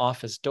knock on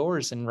office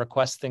doors and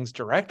request things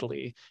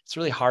directly, it's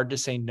really hard to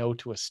say no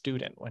to a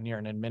student when you're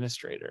an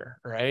administrator,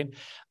 right?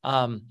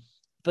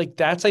 Like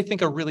that's, I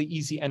think, a really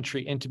easy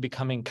entry into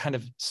becoming kind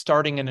of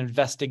starting an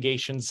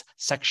investigations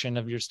section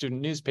of your student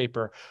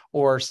newspaper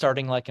or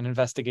starting like an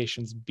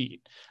investigations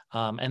beat.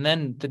 And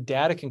then the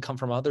data can come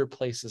from other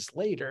places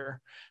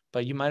later,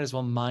 but you might as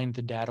well mine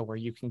the data where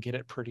you can get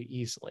it pretty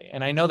easily.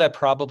 And I know that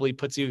probably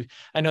puts you,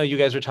 I know you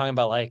guys were talking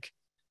about like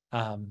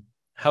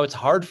how it's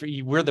hard for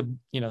you. We're the,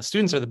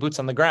 students are the boots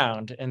on the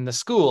ground in the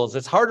schools.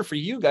 It's harder for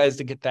you guys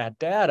to get that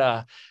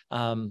data.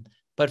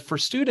 But for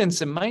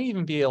students, it might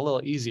even be a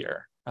little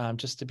easier.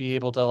 Just to be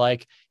able to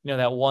like,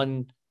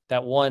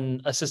 that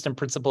one assistant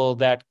principal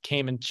that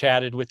came and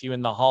chatted with you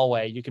in the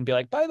hallway, you can be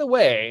like, by the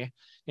way,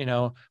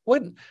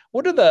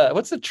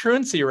 what's the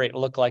truancy rate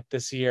look like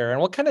this year? And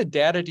what kind of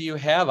data do you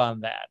have on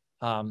that?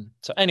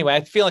 So anyway,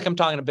 I feel like I'm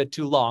talking a bit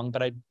too long,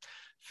 but I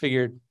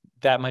figured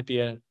that might be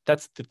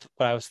what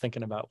I was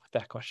thinking about with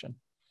that question.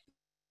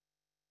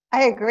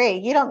 I agree.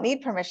 You don't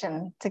need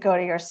permission to go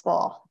to your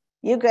school.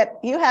 You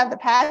have the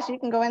pass. You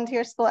can go into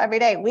your school every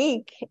day.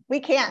 We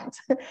can't.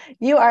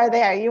 You are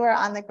there. You are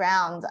on the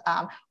ground.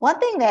 One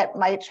thing that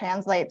might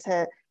translate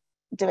to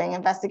doing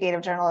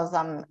investigative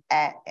journalism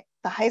at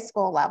the high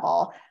school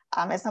level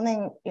is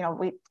something,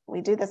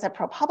 we do this at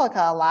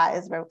ProPublica a lot,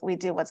 is where we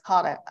do what's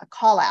called a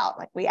call out.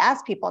 Like, we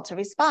ask people to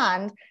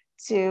respond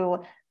to,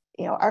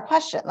 our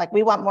question. Like,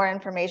 we want more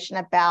information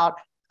about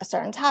a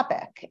certain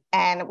topic,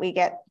 and we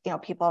get,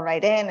 people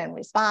write in and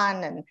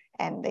respond,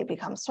 and they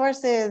become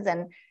sources,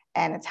 and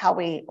it's how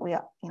we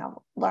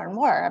learn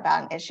more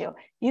about an issue.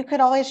 You could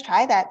always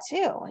try that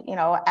too,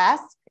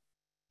 ask,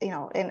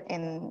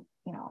 in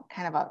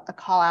kind of a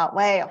call out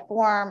way, a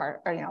form,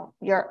 or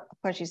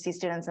of course you see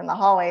students in the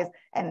hallways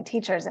and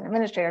teachers and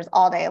administrators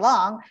all day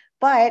long,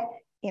 but,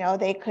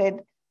 they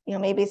could,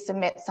 maybe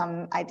submit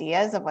some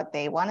ideas of what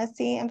they want to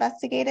see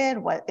investigated,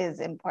 what is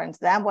important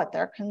to them, what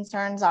their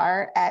concerns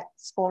are at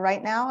school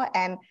right now.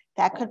 And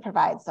that could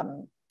provide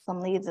some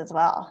leads as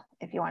well,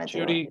 if you want to.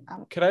 Jodi,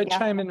 could I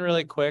chime in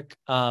really quick?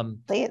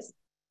 Please.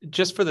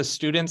 Just for the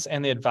students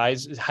and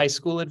the high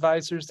school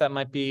advisors that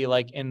might be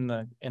like in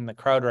the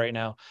crowd right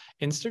now,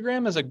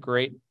 Instagram is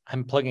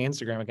I'm plugging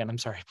Instagram again, I'm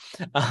sorry.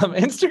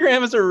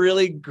 Instagram is a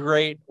really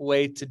great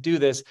way to do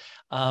this.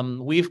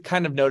 We've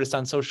kind of noticed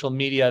on social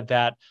media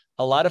that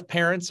a lot of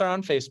parents are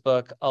on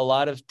Facebook, a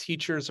lot of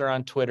teachers are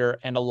on Twitter,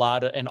 and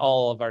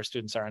all of our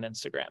students are on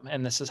Instagram.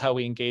 And this is how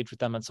we engage with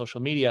them on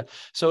social media.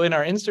 So in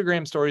our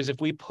Instagram stories,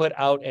 if we put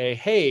out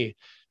hey,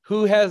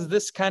 who has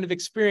this kind of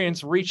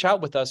experience, reach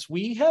out with us,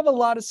 we have a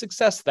lot of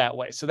success that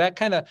way. So that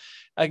kind of,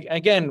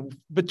 again,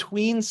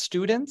 between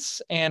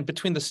students and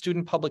between the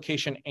student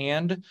publication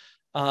and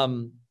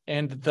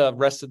the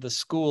rest of the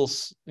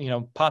school's,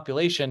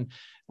 population,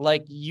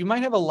 like, you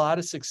might have a lot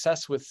of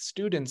success with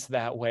students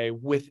that way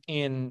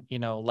within,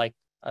 like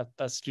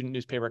a student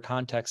newspaper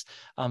context.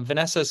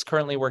 Vanessa is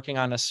currently working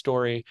on a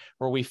story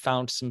where we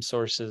found some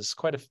sources,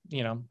 quite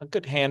a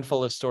good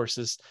handful of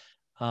sources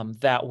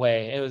that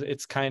way.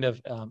 It's kind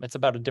of, it's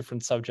about a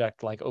different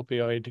subject, like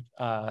opioid,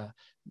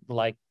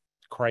 like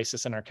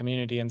crisis in our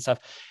community and stuff.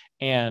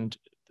 And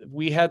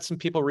we had some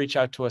people reach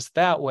out to us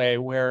that way,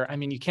 where,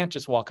 you can't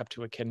just walk up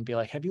to a kid and be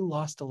like, have you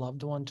lost a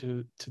loved one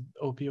to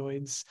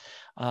opioids?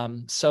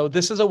 So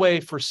this is a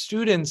way for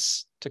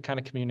students to kind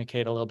of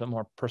communicate a little bit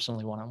more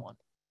personally one-on-one.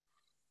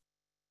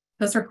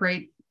 Those are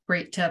great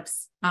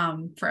tips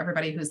for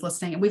everybody who's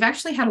listening. And we've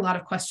actually had a lot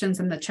of questions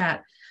in the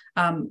chat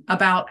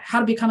about how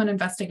to become an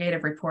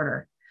investigative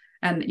reporter.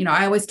 And,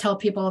 I always tell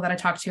people that I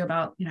talk to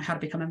about, how to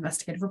become an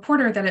investigative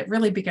reporter, that it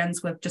really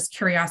begins with just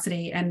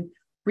curiosity and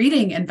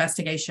reading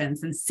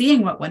investigations and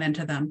seeing what went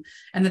into them,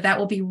 and that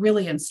will be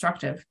really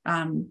instructive.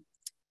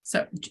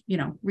 So,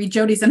 read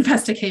Jodi's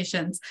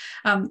investigations.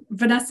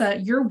 Vanessa,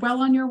 you're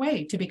well on your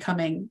way to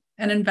becoming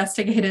an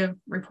investigative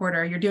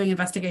reporter. You're doing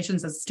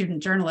investigations as a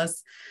student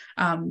journalist.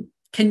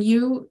 Can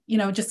you,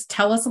 just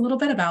tell us a little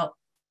bit about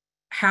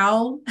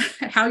how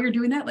you're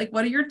doing that? Like,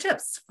 what are your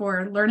tips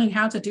for learning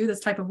how to do this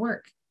type of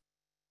work?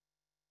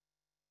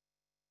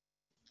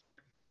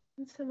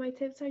 So my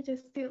tips are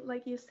just to,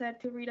 like you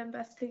said, to read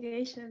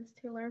investigations,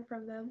 to learn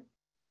from them,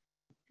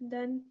 and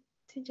then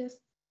to just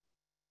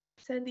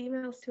send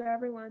emails to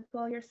everyone, to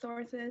all your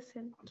sources,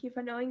 and keep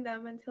annoying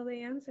them until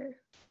they answer.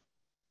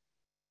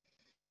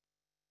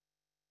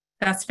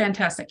 That's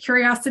fantastic.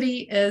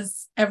 Curiosity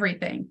is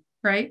everything,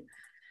 right?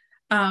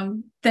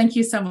 Thank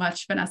you so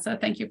much, Vanessa.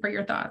 Thank you for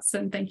your thoughts,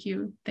 and thank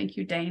you,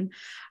 Dane.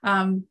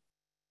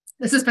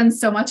 This has been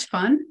so much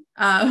fun,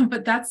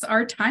 but that's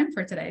our time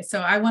for today.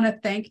 So I want to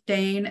thank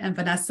Dane and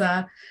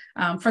Vanessa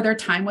for their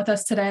time with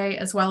us today,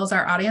 as well as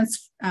our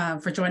audience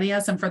for joining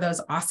us and for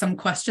those awesome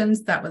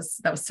questions. That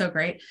was so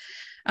great.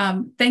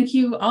 Thank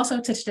you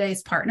also to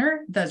today's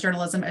partner, the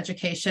Journalism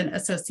Education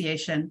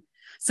Association.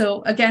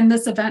 So again,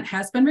 this event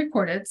has been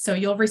recorded, so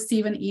you'll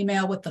receive an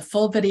email with the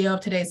full video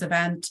of today's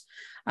event,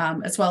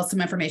 as well as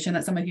some information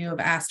that some of you have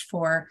asked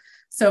for.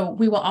 So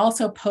we will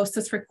also post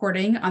this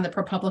recording on the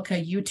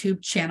ProPublica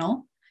YouTube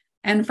channel.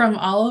 And from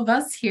all of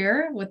us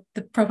here with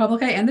the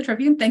ProPublica and the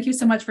Tribune, thank you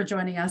so much for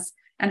joining us,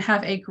 and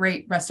have a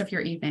great rest of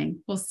your evening.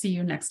 We'll see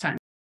you next time.